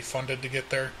have to be funded to get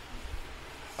there.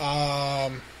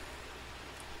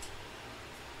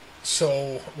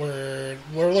 So we're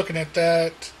looking at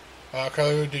that.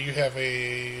 Carlito, do you have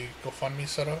a GoFundMe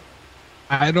set up?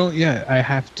 I don't yet. I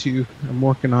have to. I'm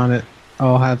working on it.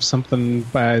 I'll have something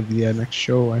by the next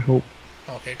show, I hope.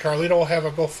 Okay, Carlito will have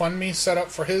a GoFundMe set up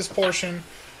for his portion.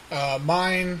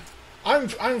 Mine,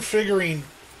 I'm figuring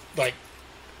like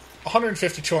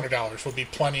 $150, $200 would be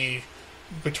plenty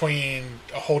between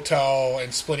a hotel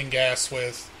and splitting gas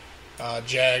with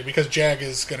Jag, because Jag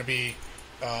is going to be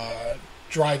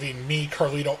driving me,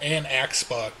 Carlito, and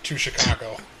Axpa to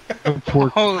Chicago.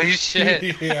 Holy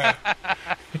shit! Yeah,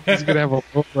 he's gonna have a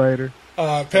boat rider.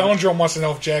 Palindrome wants to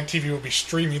know if Jag TV would be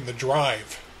streaming the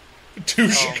drive to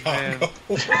Chicago.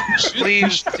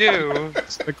 Please do.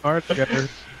 The car together.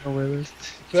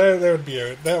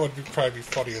 That would probably be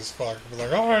funny as fuck. Be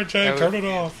like, all right, Jag, turn it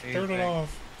off. Turn it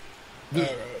off.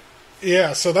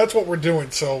 Yeah, so that's what we're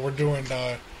doing. So we're doing.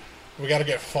 We got to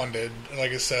get funded.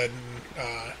 Like I said,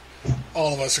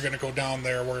 all of us are going to go down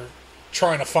there. We're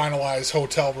trying to finalize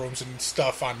hotel rooms and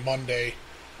stuff on Monday,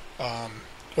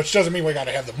 which doesn't mean we got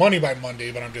to have the money by Monday,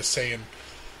 but I'm just saying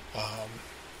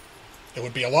it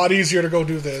would be a lot easier to go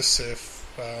do this if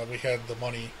we had the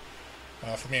money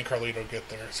for me and Carlito to get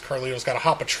there. So Carlito's got to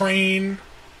hop a train,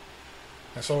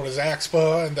 and so does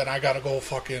Axpa, and then I got to go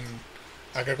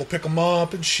pick him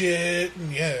up and shit,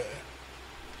 and yeah.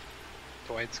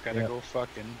 Dwight's got to go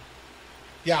fucking...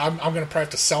 Yeah, I'm going to probably have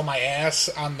to sell my ass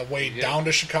on the way down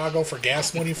to Chicago for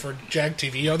gas money for Jag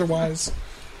TV otherwise.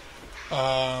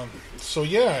 So,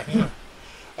 yeah.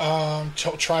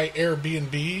 Try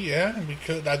Airbnb, yeah. We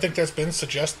could. I think that's been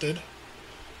suggested.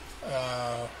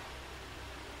 But,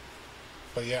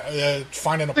 yeah,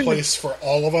 finding a place for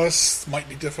all of us might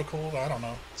be difficult. I don't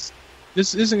know.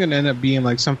 This isn't going to end up being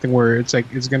like something where it's like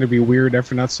it's going to be weird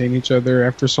after not seeing each other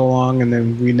after so long, and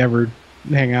then we never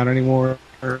hang out anymore.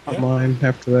 Online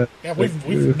after that. Yeah,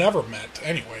 we've never met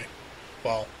anyway.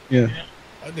 Well, yeah.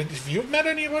 Have you met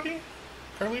anybody,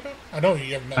 Carlito? I know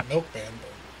you haven't met Milkman,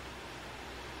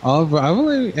 but I've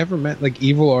only ever met like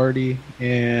Evil Artie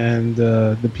and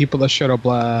the people that showed up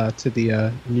to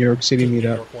the New York City meetup.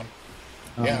 New York one.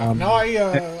 Yeah, no, I've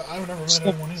never met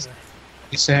anyone either. I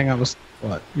used to hang out with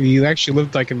what? You actually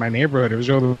lived like in my neighborhood. It was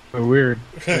really weird.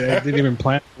 I didn't even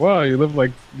plan. Wow, you live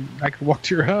like I could walk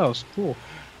to your house. Cool.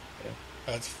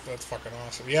 That's fucking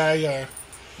awesome. Yeah,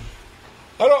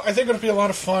 I think it'll be a lot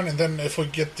of fun, and then if we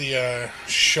get the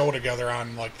show together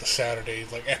on like the Saturday,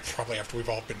 like probably after we've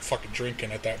all been fucking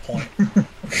drinking at that point.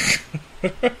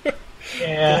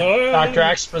 Yeah, Dr.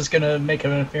 Axpa's gonna make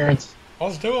an appearance.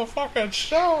 Let's do a fucking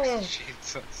show.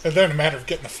 Jesus. And then a matter of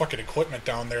getting the fucking equipment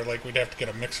down there, like we'd have to get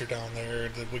a mixer down there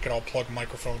that we could all plug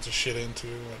microphones and shit into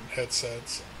and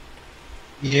headsets.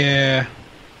 Yeah.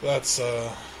 That's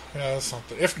that's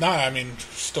something. If not, I mean,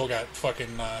 still got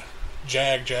fucking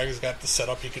Jag. Jag has got the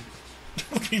setup. He could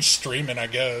be streaming, I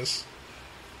guess.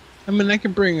 I mean, I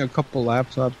can bring a couple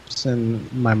laptops and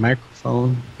my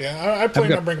microphone. Yeah, I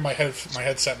plan on bringing my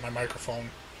headset and my microphone.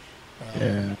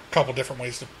 Yeah. A couple different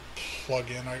ways to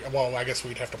plug in. I guess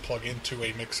we'd have to plug into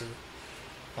a mixer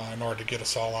in order to get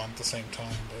us all on at the same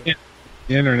time. But yeah.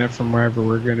 The internet from wherever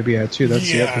we're going to be at, too.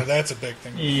 That's that's a big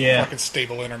thing. Yeah. Fucking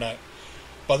stable internet.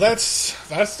 But that's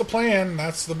the plan.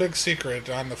 That's the big secret.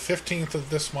 On the 15th of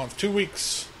this month, 2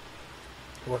 weeks,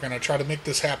 we're going to try to make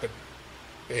this happen.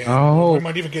 And we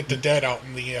might even get the dead out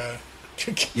in the...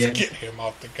 get him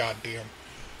out the goddamn...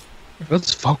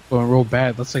 Let's fuck him real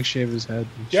bad. Let's like shave his head.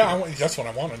 Yeah, that's what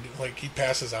I want to do. Like, he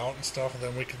passes out and stuff, and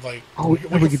then we could like... we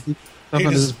could do stuff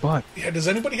on his butt. Yeah, does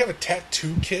anybody have a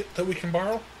tattoo kit that we can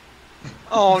borrow?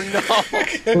 Oh, no!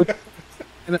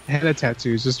 Henna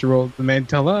tattoos, just to roll the man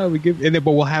tell we give,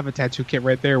 but we'll have a tattoo kit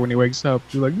right there when he wakes up.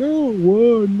 You're like, no,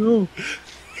 whoa, no.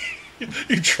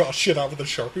 You draw shit out with a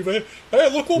Sharpie, man. Hey,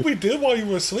 look what we did while you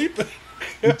were sleeping.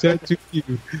 We tattooed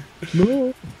you.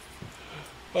 No.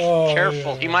 Oh,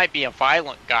 Careful, yeah. he might be a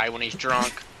violent guy when he's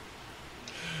drunk.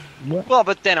 What? Well,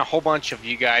 but then a whole bunch of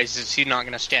you guys, he's not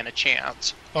going to stand a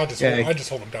chance. I just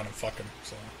hold him down and fuck him.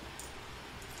 So.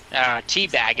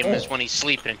 Teabag him is when he's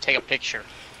sleeping and take a picture.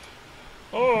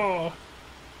 Oh.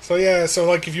 So yeah, so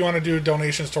like if you want to do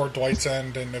donations toward Dwight's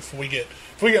end, and if we get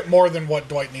more than what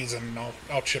Dwight needs, then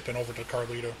I'll chip in over to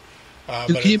Carlito.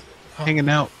 Just keep hanging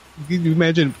out. Can you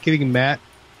imagine getting Matt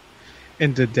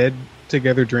and the Dead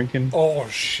together drinking? Oh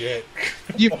shit!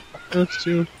 That's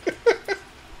true.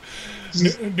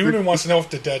 Noonan wants to know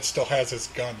if the Dead still has his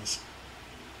guns.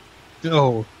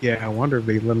 Oh yeah, I wonder if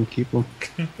they let him keep them.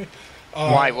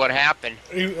 Why? What happened?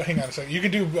 Hang on a second. You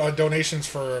can do donations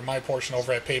for my portion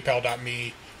over at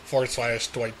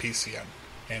paypal.me/DwightPCM.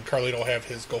 And Carlito will have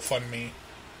his GoFundMe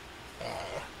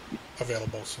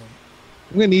available soon.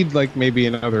 I'm going to need like maybe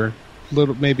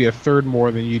maybe a third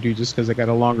more than you do just because I got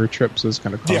a longer trip, so it's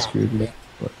kind of cost me.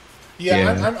 But,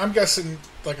 I'm guessing,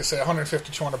 like I said,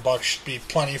 $150, $200 should be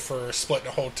plenty for splitting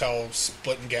a hotel,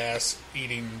 splitting gas,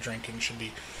 eating, drinking should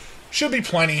be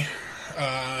plenty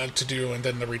to do, and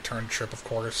then the return trip, of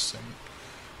course.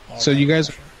 And so you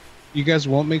guys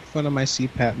won't make fun of my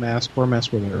CPAP mask or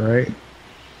mess with it, right?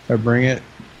 If I bring it,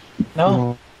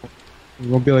 no, you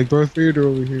won't be like Darth Vader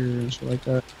over here and shit like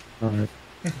that. All right,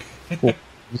 cool.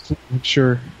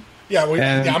 Sure. Yeah,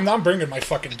 I'm not bringing my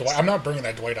fucking Dwight. I'm not bringing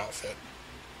that Dwight outfit.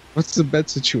 What's the bed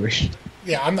situation?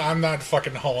 Yeah, I'm not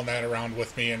fucking hauling that around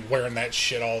with me and wearing that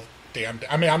shit all damn day.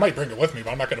 I mean, I might bring it with me,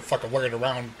 but I'm not gonna fucking wear it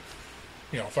around,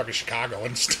 fucking Chicago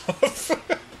and stuff.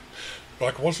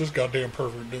 Like, what's this goddamn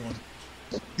pervert doing?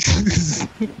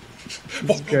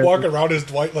 Walking around as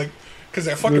Dwight, like, because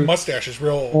that fucking mustache is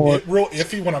real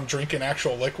iffy when I'm drinking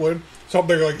actual liquid. So I'm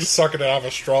there, like, sucking it out of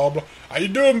a straw. How you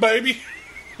doing, baby?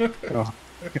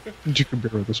 Drinking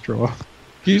beer with a straw.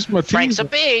 Use my teeth. Frank's a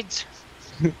beads.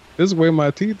 This way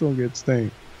my teeth don't get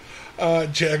stained.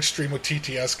 Jagstream with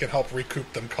TTS can help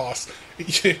recoup them costs.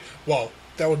 Well,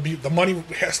 that would be, the money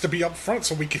has to be up front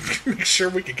so we can make sure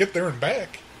we can get there and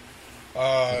back.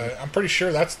 I'm pretty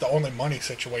sure that's the only money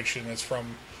situation is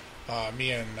from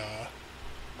me and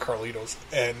Carlito's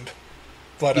end.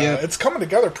 But it's coming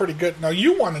together pretty good. Now,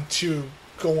 you wanted to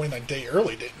go in a day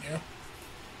early, didn't you?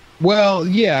 Well,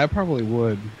 yeah, I probably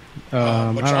would. Which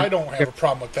I don't have a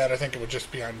problem with that. I think it would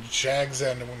just be on Jag's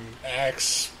end when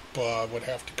Axe would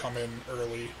have to come in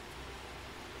early.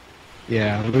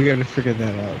 Yeah, we got to figure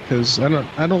that out because I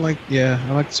don't like. Yeah,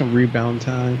 I like some rebound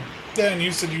time. Yeah, and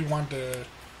you said you wanted to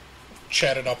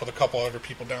chat it up with a couple other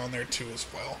people down there too as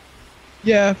well.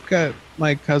 Yeah, I've got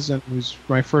my cousin, who's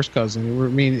my first cousin.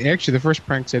 Actually, the first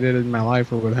pranks I did in my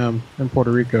life were with him in Puerto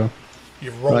Rico.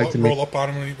 You roll up on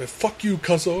him and you go, "Fuck you,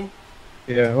 cuzzo."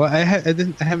 Yeah, well, I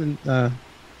haven't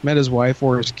met his wife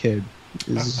or his kid.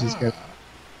 He's got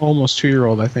almost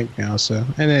 2-year-old, I think now. So,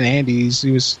 and then Andy,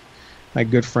 he was my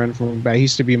good friend from back. He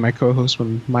used to be my co-host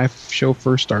when my show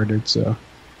first started. So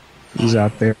he's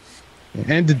out there,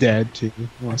 and the dad too. I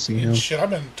want to see him. Shit, I've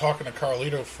been talking to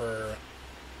Carlito for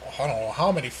I don't know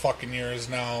how many fucking years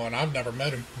now, and I've never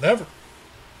met him. Never.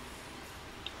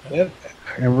 Yep.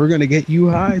 And we're gonna get you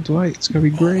high, Dwight. It's gonna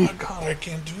be great. Oh my god, I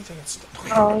can't do that stuff.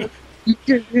 Oh,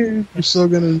 you're still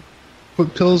gonna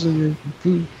put pills in your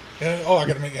food. Yeah. Oh, I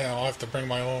gotta I'll have to bring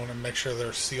my own and make sure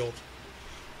they're sealed.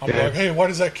 I'm like, hey, why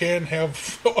does that can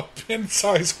have a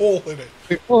pin-sized hole in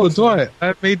it? Oh, Dwight,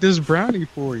 I made this brownie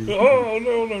for you. Oh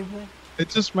no, bro.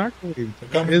 It's just microwave.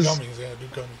 Gummies, yeah, do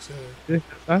gummies. Yeah.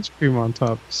 Ice cream on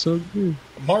top. So good.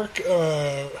 Marky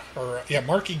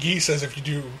Gee says if you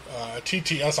do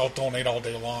TTS, I'll donate all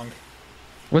day long.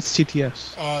 What's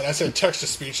TTS? That's a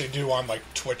text-to-speech they do on like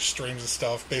Twitch streams and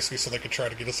stuff, basically so they could try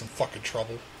to get us in fucking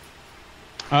trouble.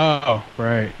 Oh,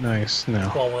 right. Nice. No.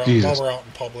 While we're out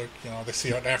in public, they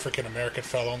see an African-American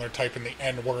fellow and they're typing the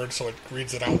N-word so it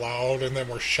reads it out loud, and then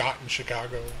we're shot in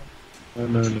Chicago.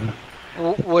 No.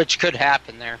 Which could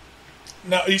happen there.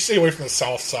 No, you stay away from the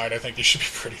south side. I think you should be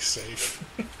pretty safe.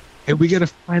 Hey, we gotta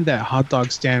find that hot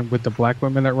dog stand with the black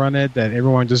women that run it, that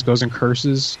everyone just goes and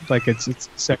curses. Like, it's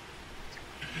sick.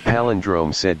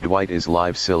 Palindrome said Dwight is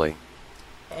live silly.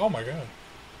 Oh my god.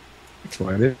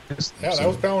 Dwight is. Yeah, that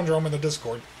was Palindrome in the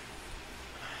Discord.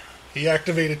 He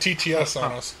activated TTS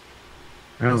on us.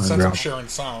 Since I'm sharing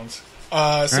sounds.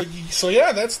 So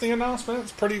yeah, that's the announcement.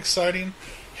 It's pretty exciting.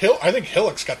 I think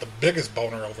Hillock's got the biggest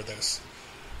boner over this.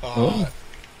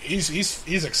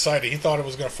 He's excited. He thought it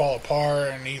was going to fall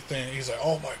apart, and he's like,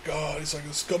 "Oh my god!" He's like,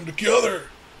 "Let's come together."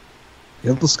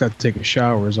 Hillock's got to take a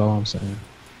shower. Is all I'm saying.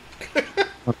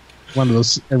 one of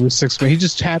those every 6 months. He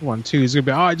just had one too. He's gonna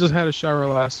be, I just had a shower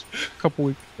last couple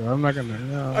weeks ago. I'm not gonna.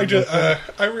 No, I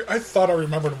thought I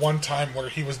remembered one time where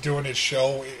he was doing his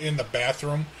show in the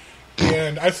bathroom,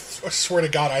 and I swear to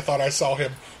God, I thought I saw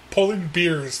him pulling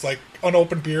beers, like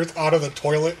unopened beers, out of the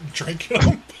toilet and drinking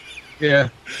them. Yeah,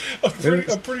 I'm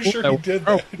pretty sure he did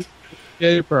that.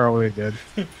 Yeah, he probably did.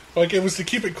 Like, it was to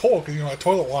keep it cold, because,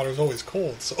 toilet water is always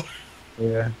cold, so...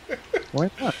 Yeah. Why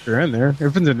not? You're in there.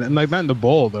 If it's not in the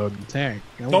bowl, though, the tank.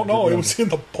 No, it was in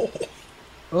the bowl.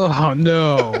 Oh,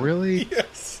 no. Really?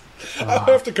 Yes. I'll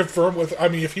have to confirm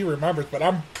if he remembers, but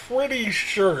I'm pretty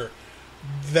sure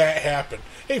that happened.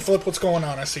 Hey, Flip, what's going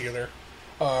on? I see you there.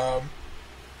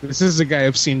 This is a guy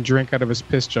I've seen drink out of his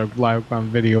piss jug live on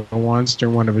video once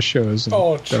during one of his shows.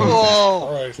 Oh, Jesus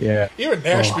Christ. Yeah. Even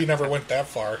Nashby never went that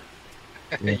far.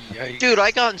 Yeah. Dude, I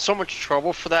got in so much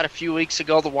trouble for that a few weeks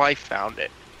ago. The wife found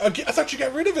it. I thought you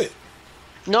got rid of it.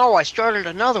 No, I started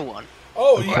another one.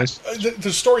 Oh, yeah.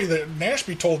 The story that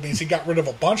Nashby told me is he got rid of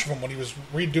a bunch of them when he was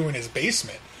redoing his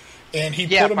basement, and he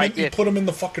put them in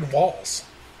the fucking walls.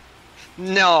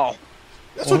 No,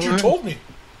 that's what you told me.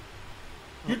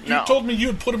 You told me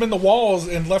you'd put them in the walls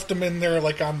and left them in there,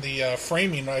 like on the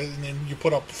framing, and then you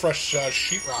put up fresh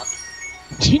sheetrock.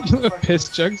 Do you put piss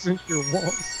jugs into your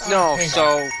walls? No,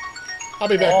 so I'll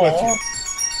be back with you.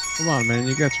 Come on, man,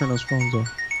 you gotta turn those phones off.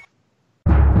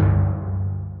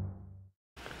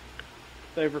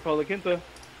 Thank you for calling Quinta.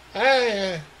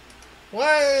 Hey,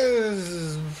 what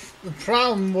is the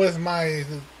problem with my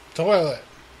toilet?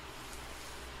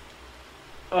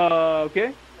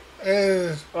 Okay.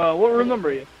 What room number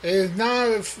are you?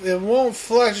 It won't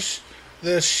flush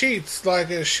the sheets like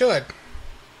it should.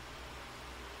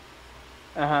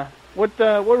 What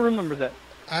room number is that?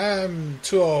 I'm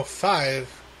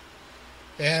 205,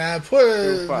 and I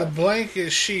put the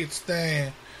blanket sheets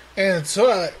thing in the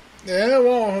toilet, and it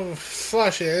won't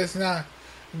flush it. It's not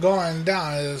going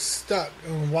down. It's stuck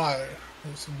in water.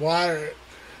 It's water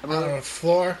on the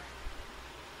floor,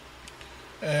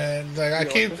 and I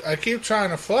keep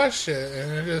trying to flush it,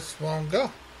 and it just won't go.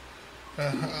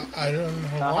 I don't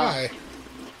know why.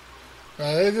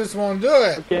 It just won't do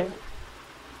it. Okay.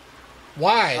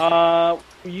 Why?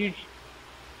 You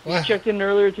checked in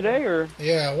earlier today, or?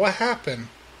 Yeah, what happened?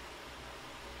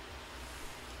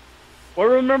 What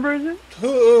room number is it?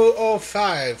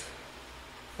 205.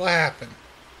 What happened?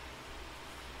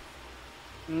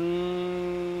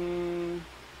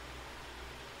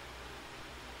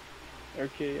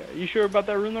 Okay, are you sure about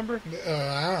that room number? I don't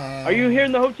know. Are you here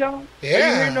in the hotel? Yeah. Are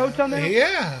you here in the hotel now?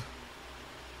 Yeah.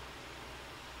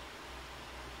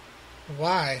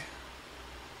 Why?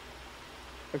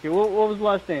 Okay, what was the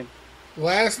last name?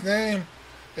 Last name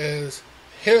is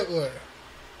Hitler.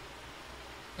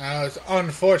 Now, it's an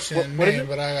unfortunate name,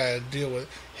 but I gotta deal with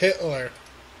Hitler.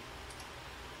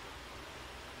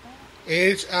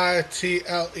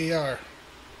 Hitler.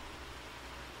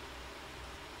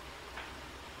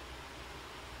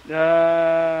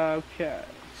 Okay.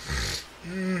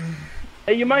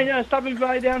 Hey, you mind stopping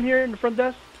by down here in the front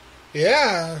desk?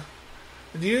 Yeah.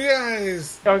 Do you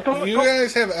guys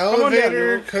guys have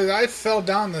elevator? Because I fell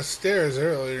down the stairs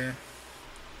earlier.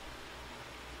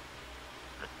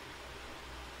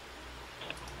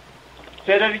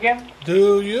 Say that again?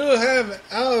 Do you have an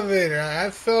elevator? I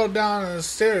fell down the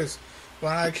stairs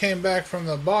when I came back from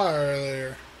the bar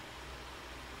earlier.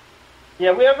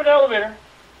 Yeah, we have an elevator.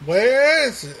 Where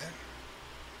is it?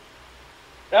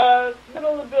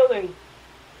 Middle of the building.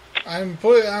 I'm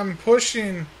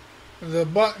pushing the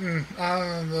button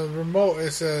on the remote.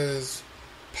 It says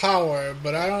power,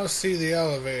 but I don't see the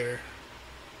elevator.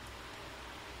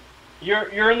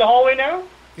 You're in the hallway now?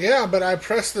 Yeah, but I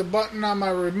pressed the button on my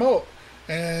remote,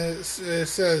 and it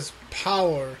says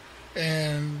power,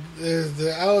 and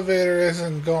the elevator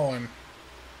isn't going.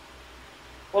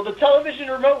 Well, the television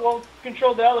remote won't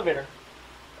control the elevator.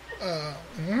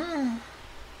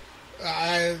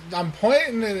 I'm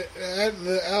pointing it at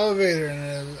the elevator,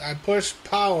 and I push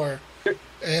power, and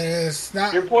it's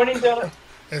not. You're pointing the.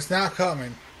 It's not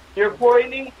coming. You're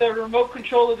pointing the remote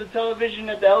control of the television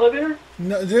at the elevator?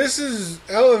 No, this is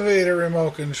elevator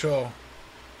remote control.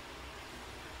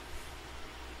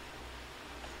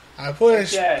 I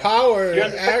push power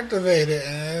to activate it,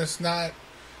 and it's not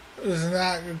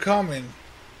coming.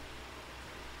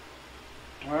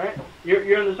 All right.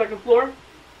 You're on the second floor?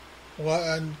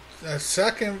 What? A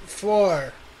second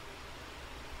floor.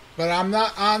 But I'm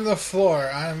not on the floor.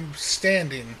 I'm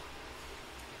standing.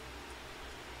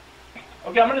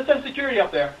 Okay, I'm going to send security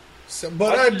up there.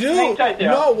 But I do.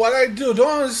 No, what I do.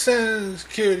 Don't send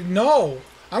security. No.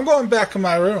 I'm going back to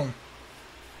my room.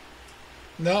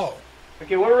 No.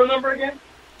 Okay, what room number again?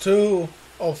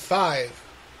 205.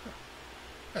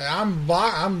 And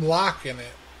I'm locking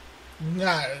it.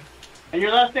 Not. And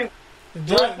your last name's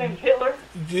Hitler?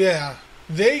 Yeah.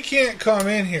 They can't come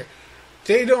in here.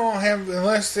 They don't have,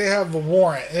 unless they have a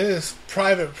warrant. It is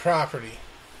private property.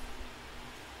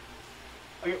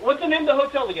 Okay, what's the name of the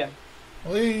hotel again?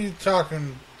 What are you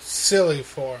talking silly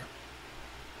for?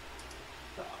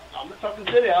 I'm not talking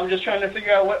silly. I'm just trying to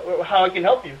figure out how I can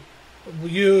help you.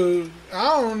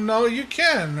 I don't know. You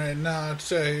can right now, to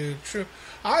tell you the truth.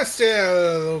 I stay at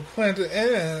the Clinton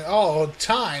Inn all the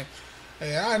time.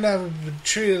 I never been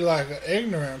treated like an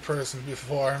ignorant person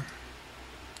before.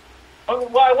 Oh,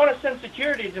 well, I want to send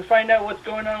security to find out what's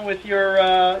going on with your.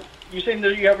 You saying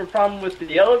that you have a problem with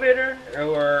the elevator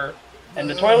and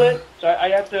the toilet? So I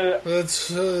have to.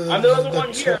 I'm the only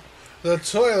one here. The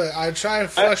toilet. I tried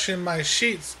flushing my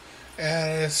sheets,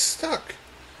 and it's stuck.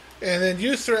 And then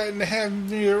you threatened to have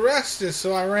me arrested,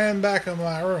 so I ran back in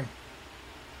my room.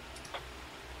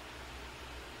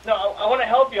 No, I want to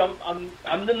help you.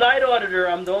 I'm the night auditor.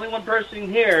 I'm the only one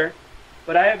person here,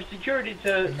 but I have security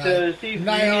to see if you need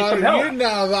some help. You're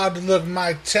not allowed to look at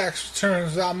my tax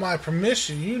returns without my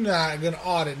permission. You're not going to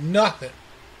audit nothing.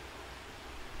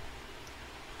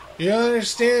 You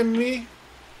understand me?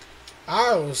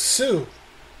 I will sue.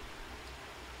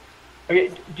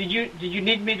 Okay, did you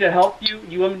need me to help you?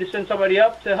 You want me to send somebody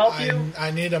up to help you?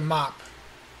 I need a mop.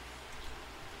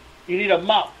 You need a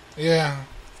mop? Yeah.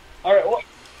 All right. Well,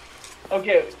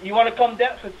 okay, you want to come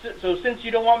down? So since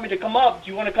you don't want me to come up,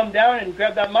 do you want to come down and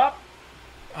grab that mop?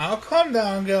 I'll come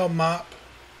down and get a mop.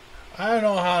 I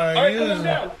know how to use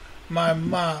my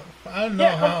mop. I know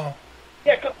how.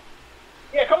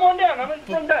 Come on down. I'm in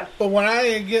front desk. But when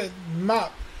I get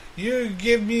mop, you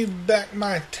give me back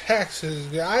my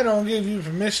taxes. I don't give you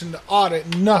permission to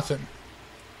audit nothing.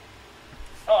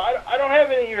 Oh, I don't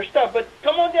have any of your stuff, but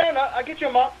come on down. I'll get you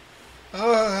a mop.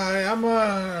 I'm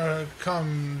gonna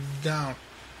come down.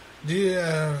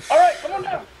 All right, come on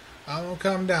down. I'm gonna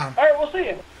come down. All right, we'll see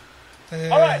you.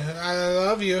 All right. I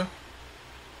love you.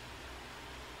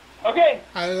 Okay.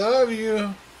 I love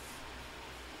you.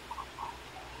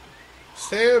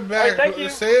 Say it back. All right, thank you.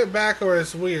 Say it back, or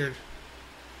it's weird.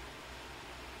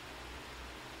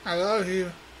 I love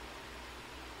you.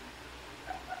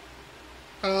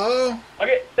 Hello?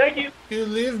 Okay, thank you. You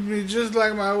leave me just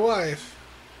like my wife.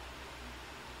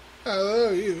 I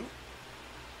love you.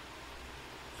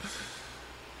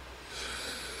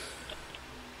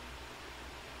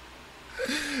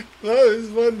 Love is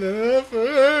more than enough for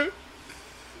her.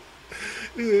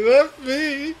 He left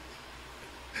me.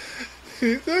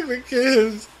 He took the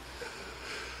kids.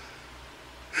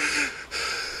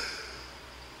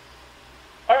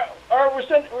 All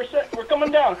right, we're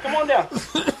coming down. Come on down.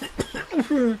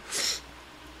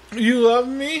 You love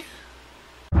me?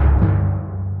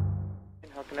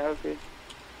 How can I help you?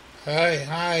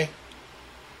 Hi.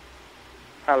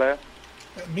 Hello.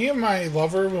 Me and my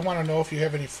lover, we want to know if you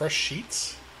have any fresh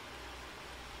sheets.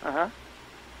 Uh-huh.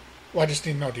 Well, I just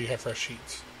need to know, do you have fresh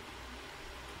sheets?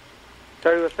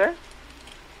 Sorry, what's that?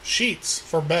 Sheets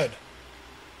for bed.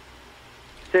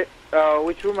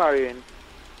 Which room are you in?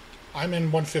 I'm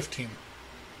in 115.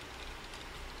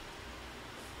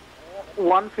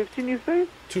 115, you say?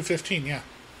 215, yeah.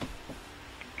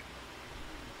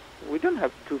 We don't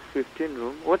have 215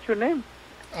 room. What's your name?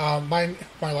 My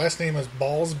last name is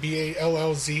Balls,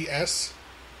 Ballzs.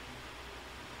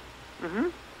 Mm-hmm.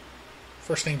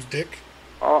 First name's Dick.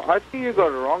 I think you got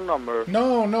a wrong number.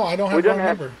 No, I don't have a wrong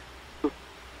number.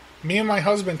 Me and my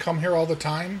husband come here all the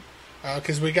time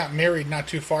because we got married not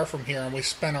too far from here, and we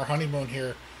spent our honeymoon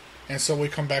here, and so we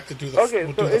come back to do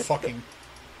the fucking.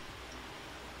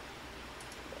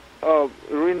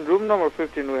 In room number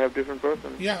 15, we have different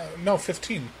person. Yeah, no,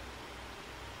 15.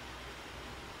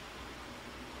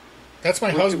 That's my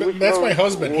husband. That's my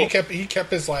husband. He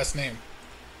kept his last name.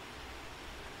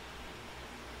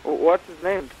 What's his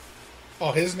name?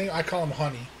 Oh, his name? I call him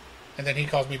Honey, and then he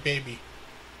calls me Baby.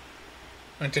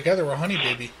 And together we're Honey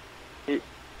Baby.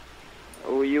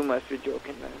 You must be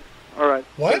joking, man. All right.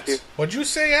 What? What'd you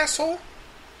say, asshole?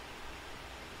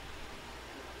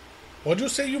 What'd you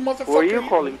say, you motherfucker? Where are you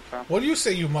calling from? What'd you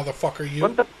say, you motherfucker? You?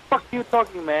 What the fuck are you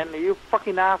talking, man? Are you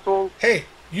fucking asshole? Hey,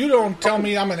 you don't tell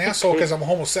me I'm an asshole because I'm a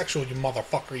homosexual, you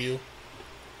motherfucker, you.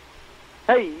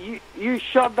 Hey, you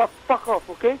shut the fuck up,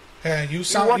 okay? Hey, you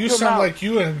sound like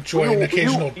you enjoy an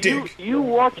occasional dick. You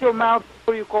wash your mouth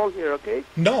before you call here, okay?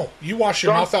 No, you wash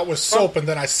your mouth out with soap and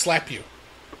then I slap you.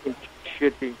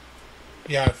 Shitty.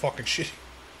 Yeah, fucking shitty.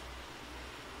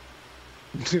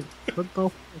 What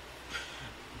the?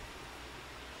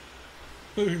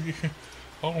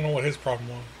 I don't know what his problem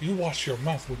was. You wash your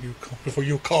mouth when you before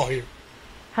you call here.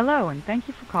 Hello, and thank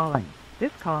you for calling.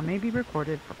 This call may be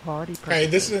recorded for quality purposes. Hey,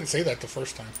 this didn't say that the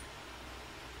first time.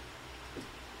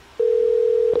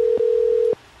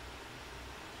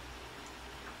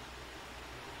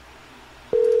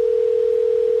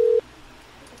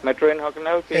 Metro Inn, how can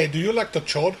I help you? Hey, do you like the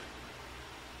chod?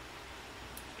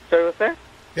 Sorry, what's that?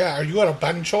 Yeah, are you at a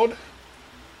ban chod?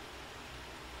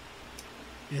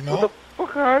 You know? Who the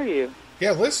fuck are you?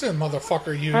 Yeah, listen,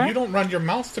 motherfucker, you don't run your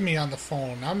mouth to me on the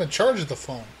phone. I'm in charge of the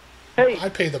phone. Hey. I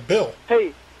pay the bill.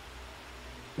 Hey.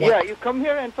 What? Yeah, you come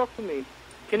here and talk to me.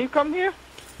 Can you come here?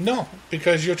 No,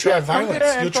 because you'll try violence.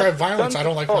 You'll try violence. I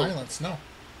don't like violence. No.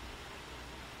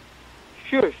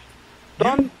 Shush.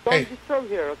 Don't disturb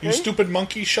here, okay? You stupid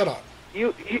monkey, shut up.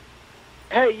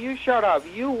 Hey, you shut up.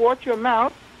 You watch your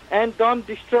mouth and don't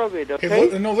disturb it, okay?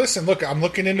 Hey, no, listen, look, I'm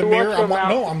looking in the mirror.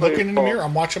 I'm looking in the mirror.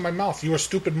 I'm watching my mouth. You're a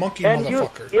stupid monkey, and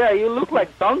motherfucker. You look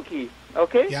like donkey,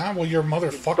 okay? Yeah, well, your mother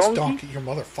fucks donkey. Your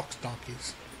mother fucks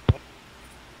donkeys.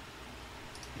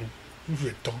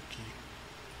 You're a donkey.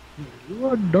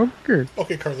 You're a donkey.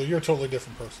 Okay, Carly, you're a totally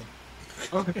different person.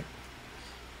 Okay.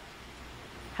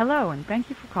 Hello, and thank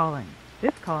you for calling.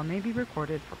 This call may be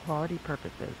recorded for quality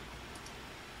purposes.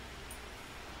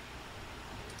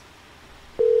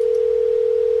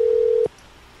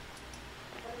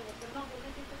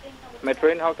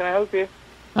 Metro Inn, how can I help you?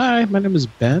 Hi, my name is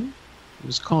Ben. I'm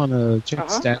just calling to check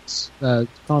stats.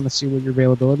 Calling to see what your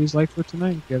availability is like for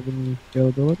tonight. Do you have any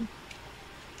availability?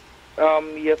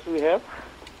 Yes, we have.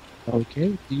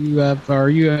 Okay. Are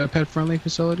you a pet-friendly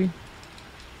facility?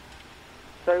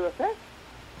 Sorry, what's that?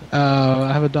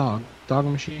 I have a dog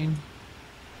machine.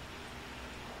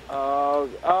 We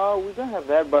don't have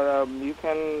that, but you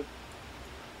can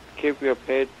keep your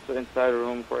pets inside a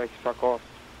room for extra cost.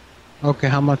 Okay,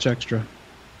 how much extra?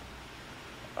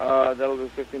 That'll be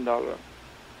 $15.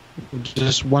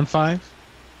 Just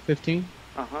 15?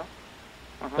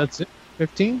 That's it?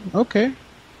 15? Okay.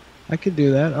 I could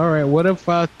do that. Alright, what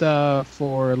about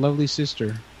for lovely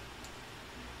sister?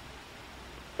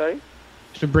 Sorry?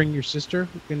 To bring your sister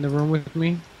in the room with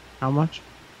me? How much?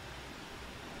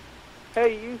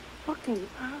 Hey, you fucking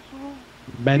asshole.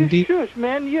 Bendy? You shush,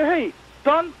 man. Hey,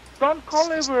 don't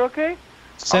call over, okay?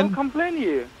 I'll complain to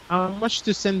you. How much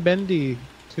to send Bendy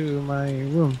to my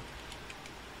room?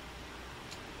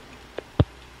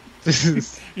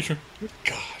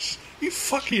 Gosh, you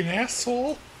fucking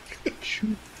asshole.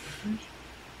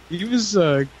 He was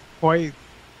quite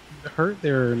hurt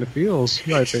there in the feels,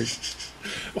 I think.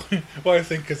 Well, I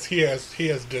think because he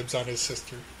has dibs on his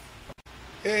sister.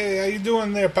 Hey, how you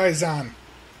doing there, Paisan?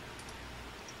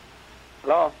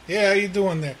 Hello? Yeah, how you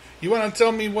doing there? You want to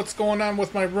tell me what's going on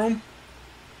with my room?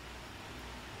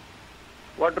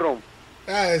 What room?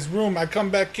 His room. I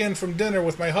come back in from dinner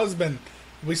with my husband.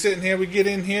 We sitting here, we get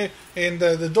in here, and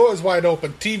the door's wide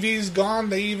open. TV's gone.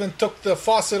 They even took the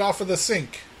faucet off of the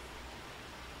sink.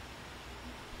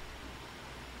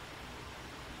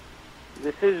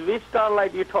 This is which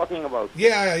starlight you're talking about?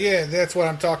 Yeah, that's what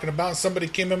I'm talking about. Somebody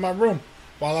came in my room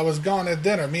while I was gone at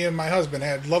dinner. Me and my husband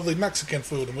had lovely Mexican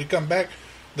food, and we come back,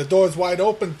 the door's wide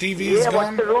open, TV's gone.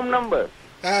 What's the room number?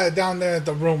 Down there at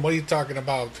the room. What are you talking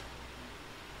about?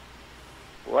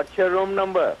 What's your room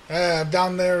number?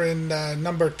 Down there in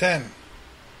number 10.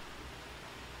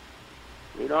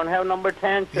 We don't have number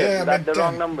 10, sir. Yeah, you got the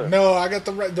wrong number. No, I got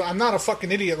the right. I'm not a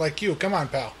fucking idiot like you. Come on,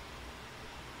 pal.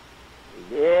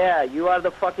 Yeah, you are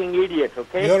the fucking idiot,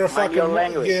 okay? You're a Mind fucking... your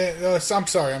language. Yeah, I'm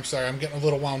sorry. I'm getting a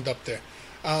little wound up there.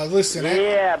 Listen.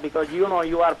 Yeah, because you know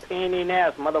you are pain in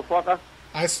ass, motherfucker.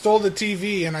 I stole the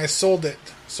TV and I sold it.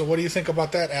 So what do you think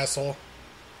about that, asshole?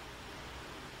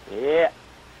 Yeah.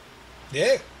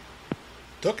 Yeah.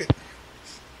 Took it.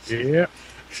 Yeah.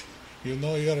 You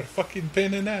know you got a fucking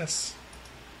pain in the ass.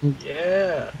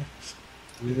 Yeah.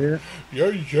 Yeah.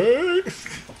 Yeah.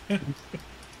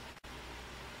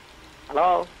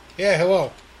 Hello? Yeah,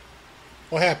 hello.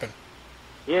 What happened?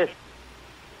 Yes.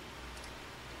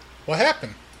 What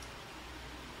happened?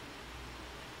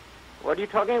 What are you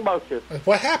talking about, sir?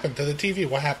 What happened to the TV?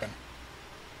 What happened?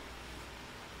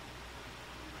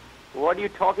 What are you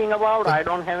talking about? I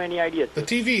don't have any idea, sir. The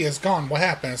TV is gone. What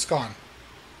happened? It's gone.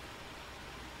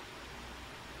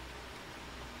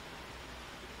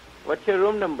 What's your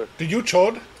room number? Do you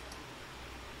chode?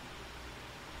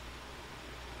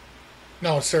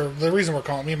 No, sir. The reason we're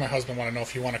calling, me and my husband want to know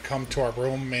if you want to come to our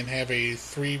room and have a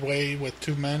three-way with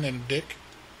two men and a dick.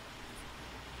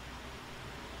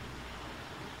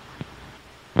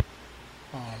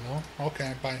 Oh, no?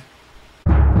 Okay, bye.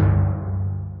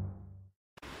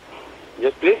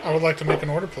 Yes, please. I would like to make an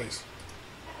order, please.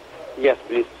 Yes,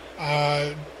 please.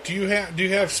 Do you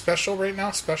have special right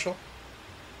now? Special?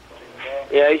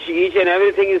 Yeah, each and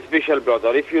everything is special,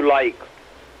 brother, if you like.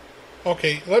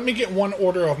 Okay, let me get one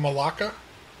order of Malacca.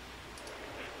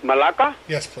 Malacca?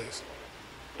 Yes, please.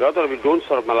 Brother, we don't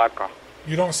serve Malacca.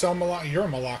 You don't sell Malacca? You're a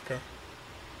Malacca.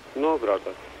 No,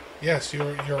 brother. Yes, you're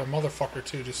a motherfucker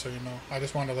too, just so you know. I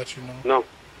just wanted to let you know. No.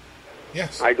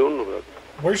 Yes. I don't know, brother.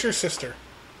 Where's your sister?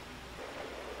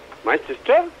 My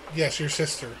sister? Yes, your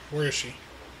sister. Where is she?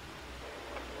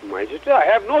 My sister? I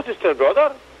have no sister,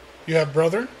 brother. You have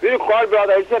brother? Where you call,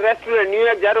 brother? It's a restaurant, New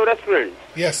York Jaro restaurant.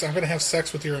 Yes, I'm going to have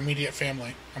sex with your immediate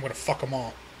family. I'm going to fuck them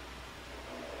all.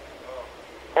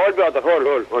 Hold, brother.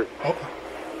 Hold. Okay.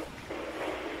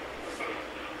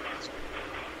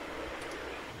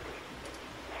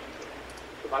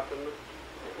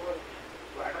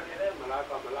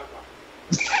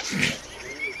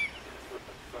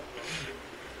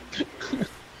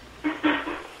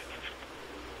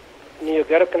 New York,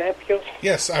 can I help you?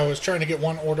 Yes, I was trying to get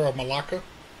one order of Malacca.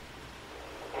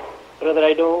 Brother,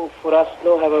 I don't, for us,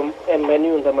 don't have a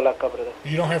menu in the Malacca, brother.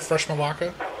 You don't have fresh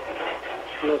Malacca?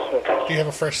 No, sir. Do you have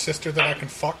a fresh sister that I can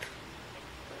fuck?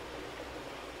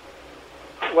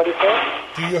 What is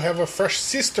that? Do you have a fresh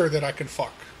sister that I can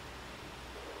fuck?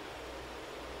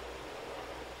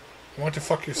 I want to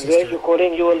fuck your sister. Where you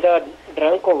calling, you on the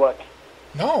drunk or what?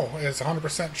 No, it's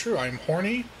 100% true. I'm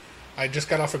horny. I just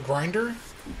got off a grinder,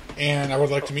 and I would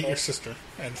like to meet your sister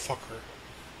and fuck her.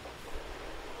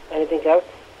 Anything else?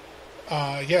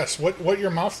 Yes. What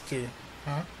your mouth do?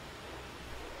 Huh?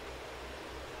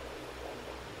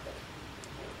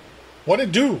 What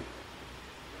it do?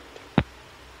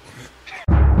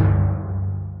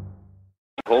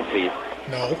 Hold, please.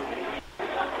 No.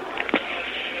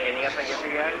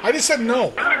 I just said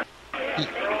no. God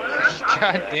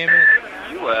damn it.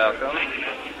 You're welcome.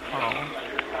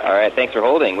 All right, thanks for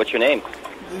holding. What's your name?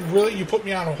 Really? You put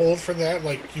me on hold for that?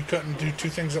 Like, you couldn't do two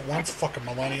things at once? Fucking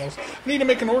millennials. I need to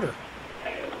make an order.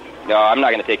 No, I'm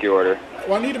not going to take your order.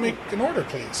 Well, I need to make an order,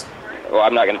 please. Well,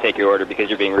 I'm not going to take your order because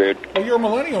you're being rude. Well, you're a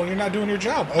millennial. You're not doing your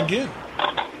job. Again.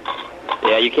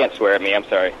 Yeah, you can't swear at me. I'm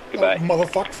sorry. Goodbye.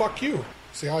 Motherfucker, fuck you.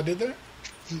 See how I did that?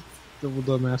 Double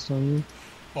dumbass on you.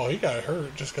 Oh, he got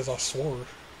hurt just because I swore.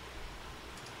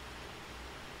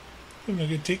 I'm not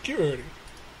going to take your order.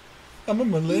 I'm a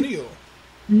millennial.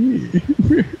 I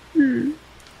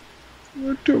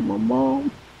told my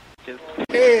mom.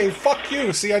 Hey, fuck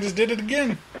you. See, I just did it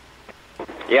again.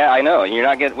 Yeah, I know. You're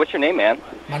not getting... What's your name, man?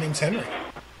 My name's Henry.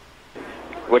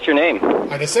 What's your name?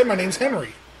 I just said my name's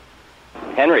Henry.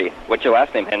 Henry. What's your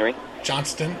last name, Henry?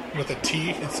 Johnston with a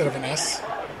T instead of an S.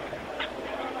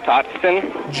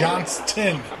 Totston?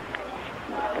 Johnston.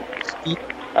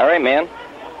 All right, man.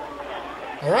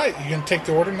 All right, you gonna take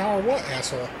the order now or what,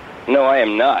 asshole? No, I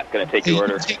am not going to take your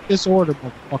order. Take this order,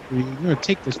 motherfucker. You're going to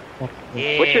take this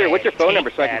motherfucker. What's your phone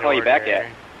number so I can call you back at?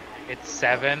 It's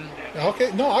 7.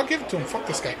 Okay, no, I'll give it to him. Fuck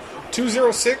this guy.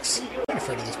 206. I'm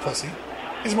afraid of this pussy.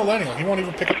 He's a millennial. He won't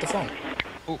even pick up the phone.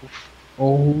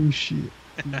 Oh, shit.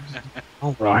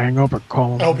 I'll hang up and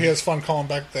call him. I hope he has fun calling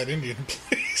back that Indian,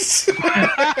 please.